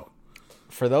every show.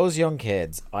 For those young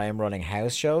kids, I am running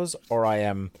house shows, or I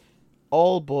am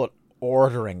all but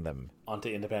ordering them onto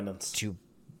independents to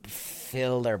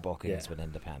fill their bookings with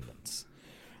independents.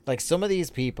 Like, some of these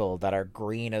people that are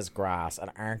green as grass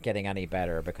and aren't getting any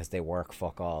better because they work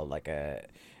fuck all. Like,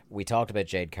 we talked about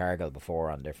Jade Cargill before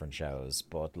on different shows,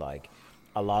 but, like,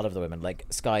 a lot of the women, like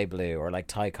Sky Blue or, like,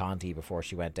 Ty Conti before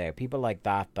she went out, people like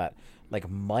that, like,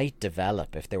 might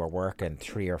develop if they were working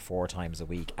 3 or 4 times a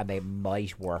week, and they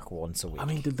might work once a week. I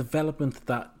mean, the development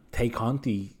that Tay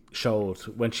Conti showed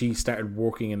when she started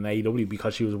working in AEW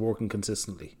because she was working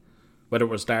consistently, whether it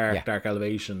was dark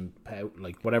elevation,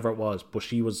 like whatever it was, but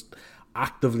she was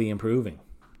actively improving.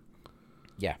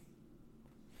 Yeah.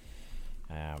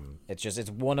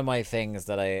 It's one of my things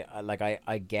that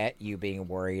I get you being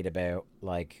worried about,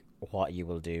 like, what you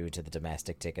will do to the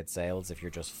domestic ticket sales if you're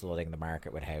just flooding the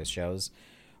market with house shows.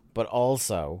 But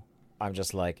also, I'm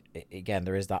just like, again,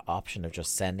 there is that option of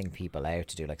just sending people out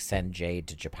to do, like, send Jade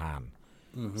to Japan.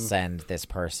 Mm-hmm. Send this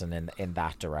person in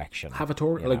that direction. Have a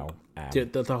tour, like,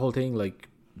 the whole thing, like,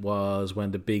 was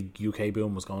when the big UK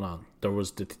boom was going on. There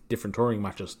was the different touring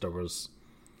matches. There was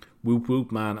Whoop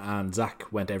Whoop Man and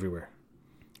Zack went everywhere.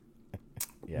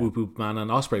 Whoop Whoop Man and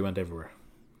Osprey went everywhere.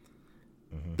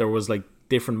 Mm-hmm. There was, like,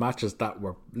 different matches that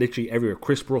were literally everywhere.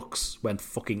 Chris Brooks went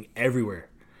fucking everywhere.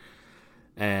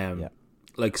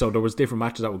 Like, so there was different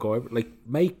matches that would go like,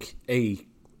 make an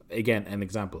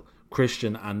example,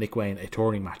 Christian and Nick Wayne a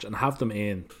touring match and have them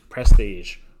in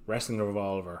Prestige, Wrestling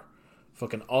Revolver,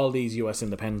 fucking all these US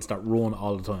independents that run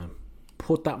all the time.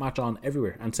 Put that match on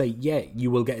everywhere and say, yeah, you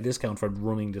will get a discount for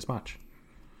running this match.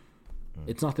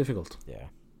 It's not difficult. Yeah.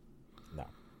 No.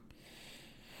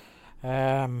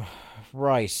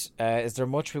 Right. Is there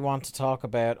much we want to talk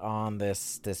about on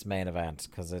this main event?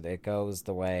 Because it goes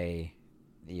the way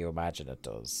you imagine it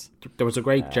does. There was a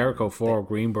great Jericho 4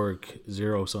 Greenberg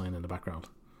 0 sign in the background.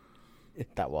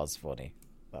 That was funny.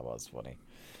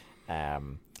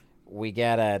 We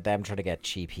get them trying to get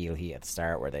cheap heel heat at the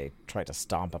start where they try to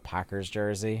stomp a Packers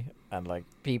jersey, and, like,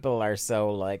 people are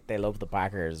so, like, they love the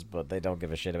Packers but they don't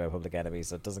give a shit about Public Enemy,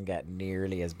 so it doesn't get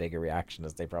nearly as big a reaction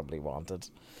as they probably wanted.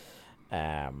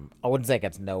 I wouldn't say it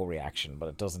gets no reaction, but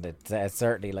it doesn't. It's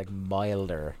certainly, like,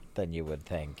 milder than you would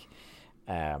think.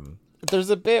 There's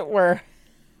a bit where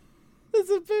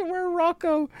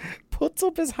Rocco puts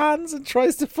up his hands and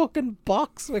tries to fucking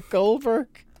box with Goldberg.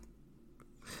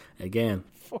 Again,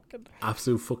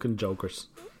 absolute fucking jokers.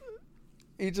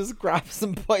 He just grabs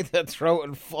him by the throat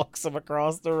and fucks him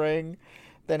across the ring.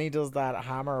 Then he does that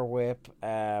hammer whip.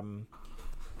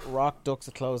 Rock ducks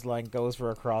a clothesline, goes for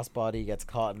a crossbody, gets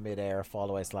caught in midair, fall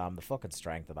away slam. The fucking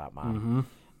strength of that man.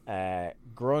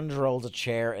 Mm-hmm. Grunge rolls a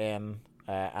chair in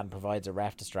and provides a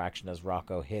ref distraction as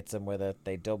Rocco hits him with it.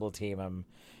 They double team him.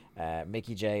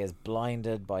 Mickey J is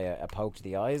blinded by a poke to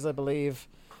the eyes, I believe.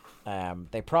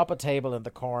 They prop a table in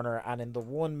the corner, and in the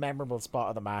one memorable spot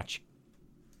of the match,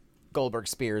 Goldberg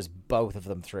spears both of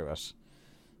them through it.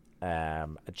 A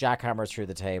jackhammer through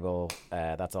the table.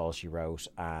 That's all she wrote.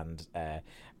 And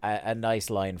a nice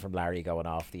line from Larry going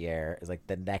off the air is like,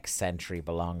 the next century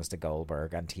belongs to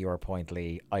Goldberg. And to your point,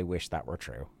 Lee, I wish that were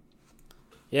true.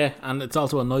 Yeah, and it's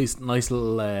also a nice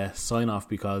little sign off,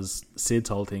 because Sid's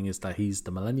whole thing is that he's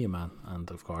the Millennium Man, and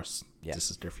of course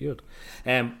this is their feud.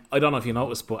 I don't know if you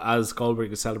noticed, but as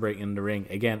Goldberg is celebrating in the ring,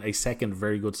 again, a second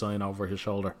very good sign over his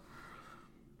shoulder.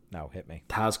 No, hit me.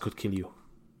 Taz could kill you.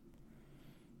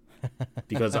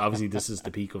 Because obviously this is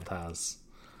the peak of Taz.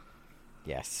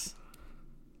 Yes.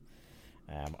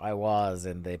 I was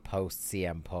in the post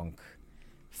CM Punk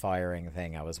firing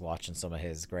thing. I was watching some of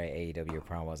his great AEW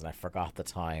promos, and I forgot the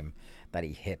time that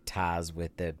he hit Taz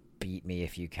with the "beat me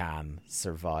if you can,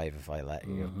 survive if I let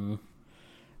you." Mm-hmm.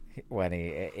 When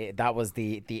that was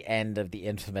the end of the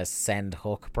infamous Send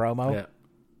Hook promo. Yeah.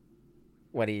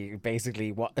 When he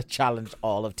basically challenged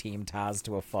all of Team Taz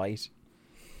to a fight.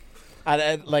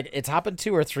 And like, it's happened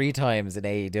 2 or 3 times in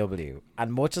AEW.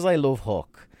 And much as I love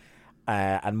Hook,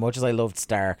 and much as I loved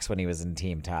Starks when he was in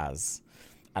Team Taz,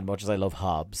 and much as I love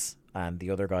Hobbs, and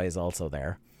the other guy is also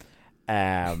there,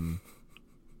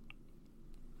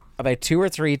 about 2 or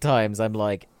 3 times I'm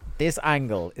like, this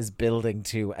angle is building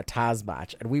to a Taz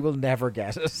match, and we will never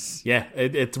get it. Yeah,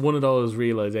 it's one of those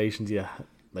realizations you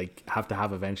like have to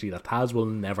have eventually, that Taz will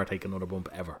never take another bump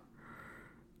ever.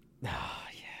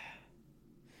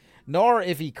 Nor,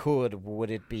 if he could, would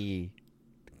it be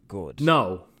good.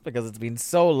 No. Because it's been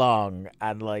so long,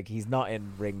 and like, he's not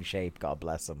in ring shape, God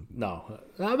bless him. No.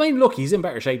 I mean, look, he's in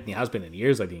better shape than he has been in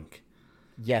years, I think.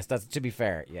 Yes, that's, to be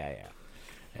fair. Yeah.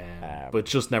 But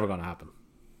it's just never going to happen.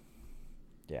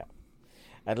 Yeah.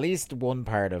 At least one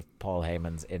part of Paul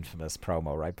Heyman's infamous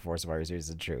promo right before Survivor Series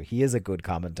is true. He is a good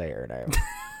commentator now.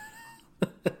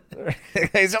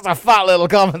 He's just a fat little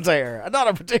commentator, and not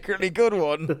a particularly good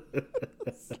one.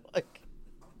 It's like,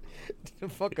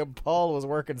 Fucking Paul was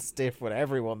working stiff with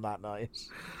everyone that night.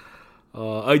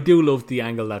 I do love the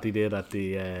angle that he did at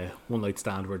the one night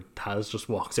stand where Taz just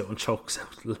walks out and chokes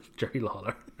out Jerry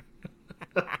Lawler.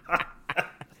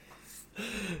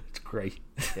 It's great.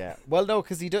 Yeah. Well, no,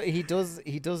 because he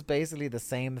does basically the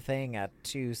same thing at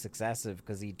 2 successive,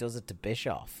 because he does it to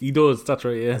Bischoff. He does. That's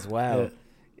right. Yeah. As well. Yeah.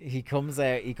 He comes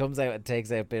out and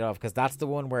takes out Bischoff, because that's the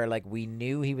one where like we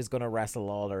knew he was going to wrestle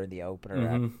Lawler in the opener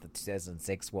at the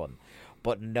 2006 one,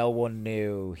 but no one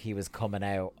knew he was coming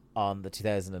out on the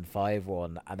 2005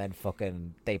 one, and then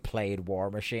fucking they played War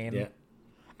Machine. Yeah.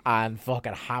 And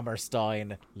fucking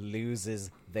Hammerstein loses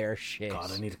their shit.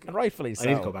 God, and rightfully so.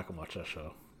 I need to go back and watch that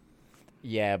show.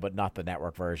 Yeah, but not the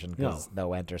network version, because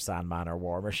no Enter Sandman or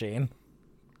War Machine.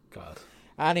 God.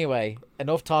 Anyway,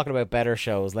 enough talking about better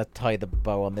shows. Let's tie the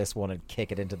bow on this one and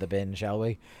kick it into the bin, shall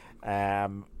we?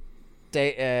 Thunder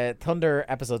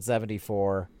episode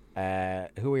 74. Who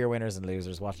are your winners and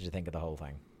losers? What did you think of the whole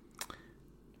thing?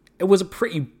 It was a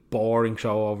pretty boring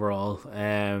show overall.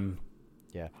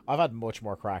 Yeah, I've had much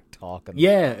more crack talking.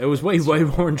 Yeah, it was way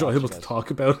more enjoyable to talk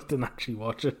about it than actually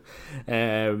watch it.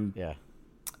 Yeah.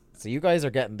 So you guys are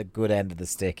getting the good end of the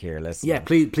stick here, listen. Yeah,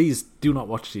 please do not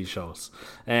watch these shows.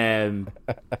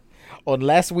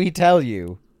 Unless we tell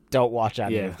you, don't watch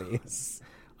any of these.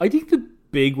 I think the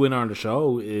big winner on the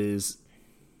show is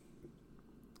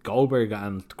Goldberg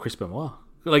and Chris Benoit.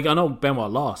 Like, I know Benoit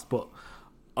lost, but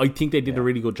I think they did a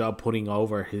really good job putting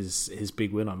over his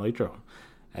big win on Nitro.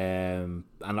 And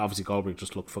obviously Goldberg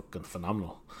just looked fucking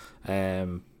phenomenal.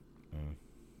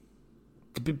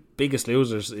 The biggest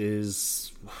losers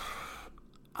is,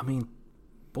 I mean,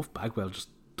 Buff Bagwell just,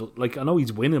 like, I know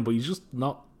he's winning, but he's just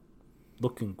not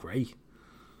looking great.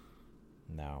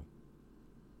 No.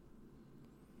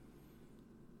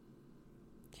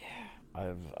 Yeah,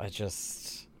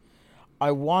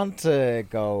 I want to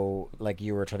go, like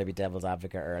you were trying to be devil's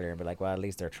advocate earlier, and be like, well, at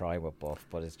least they're trying with Buff,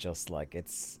 but it's just like,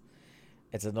 it's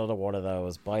another one of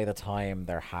those, by the time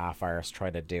they're half-arsed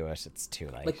trying to do it, it's too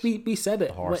late. Like we said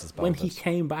it, when he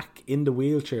came back in the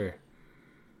wheelchair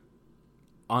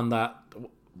on that,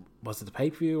 was it the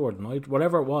pay-per-view or the night,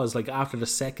 whatever it was, like after the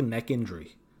second neck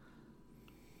injury,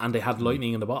 and they had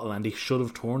lightning in the bottle, and they should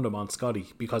have turned him on Scotty,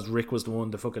 because Rick was the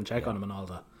one to fucking check on him and all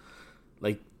that.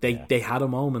 Like, they had a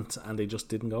moment, and they just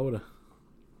didn't go with it.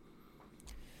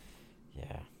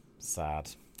 Yeah,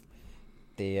 sad.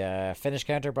 The finish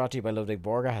counter, brought to you by Ludwig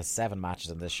Borga, has 7 matches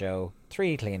in this show,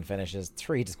 3 clean finishes,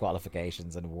 3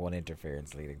 disqualifications, and 1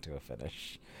 interference leading to a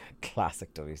finish.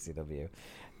 Classic WCW.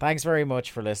 Thanks very much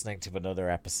for listening to another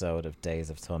episode of Days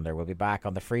of Thunder. We'll be back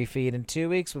on the free feed in 2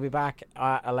 weeks. We'll be back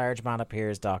at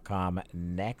alargemanappears.com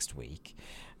next week.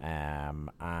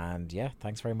 And yeah,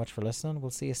 thanks very much for listening.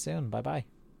 We'll see you soon. Bye-bye.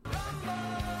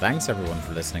 Thanks everyone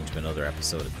for listening to another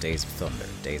episode of Days of Thunder.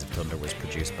 Days of Thunder was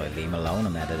produced by Lee Malone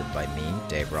and edited by me,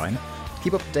 Dave Ryan. To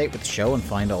keep up to date with the show and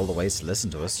find all the ways to listen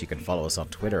to us, you can follow us on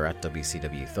Twitter at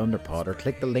WCW Thunderpod, or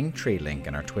click the Linktree link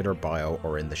in our Twitter bio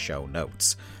or in the show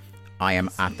notes. I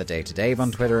am at The Day to Dave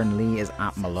on Twitter, and Lee is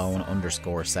at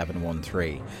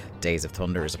Malone_713. Days of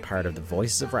Thunder is a part of the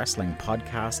Voices of Wrestling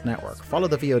podcast network. Follow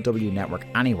the VOW network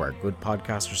anywhere good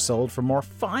podcasts are sold for more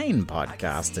fine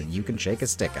podcasts than you can shake a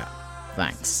stick at.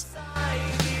 Thanks.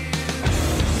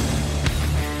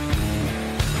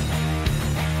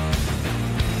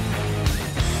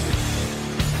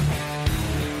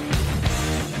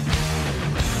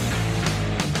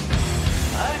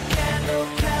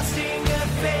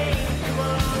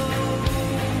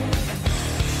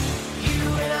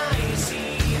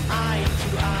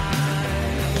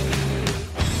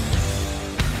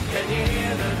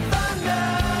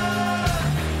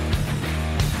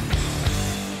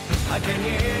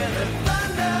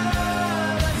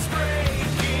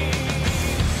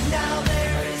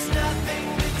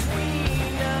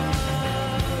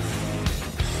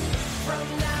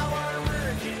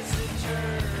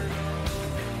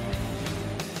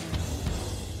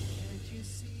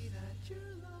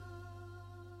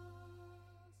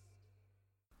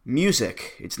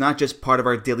 Music. It's not just part of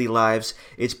our daily lives,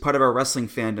 it's part of our wrestling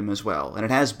fandom as well, and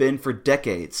it has been for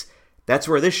decades. That's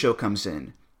where this show comes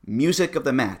in. Music of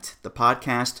the Mat, the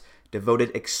podcast devoted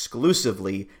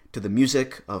exclusively to the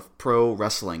music of pro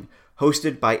wrestling,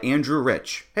 hosted by Andrew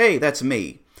Rich. Hey, that's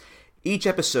me. Each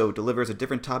episode delivers a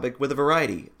different topic with a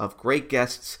variety of great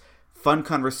guests, fun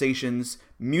conversations,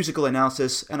 musical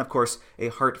analysis, and of course, a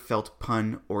heartfelt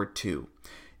pun or two.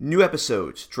 New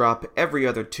episodes drop every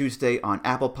other Tuesday on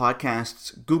Apple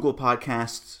Podcasts, Google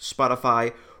Podcasts,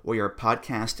 Spotify, or your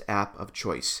podcast app of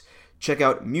choice. Check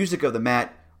out Music of the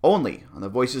Mat only on the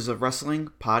Voices of Wrestling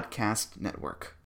Podcast Network.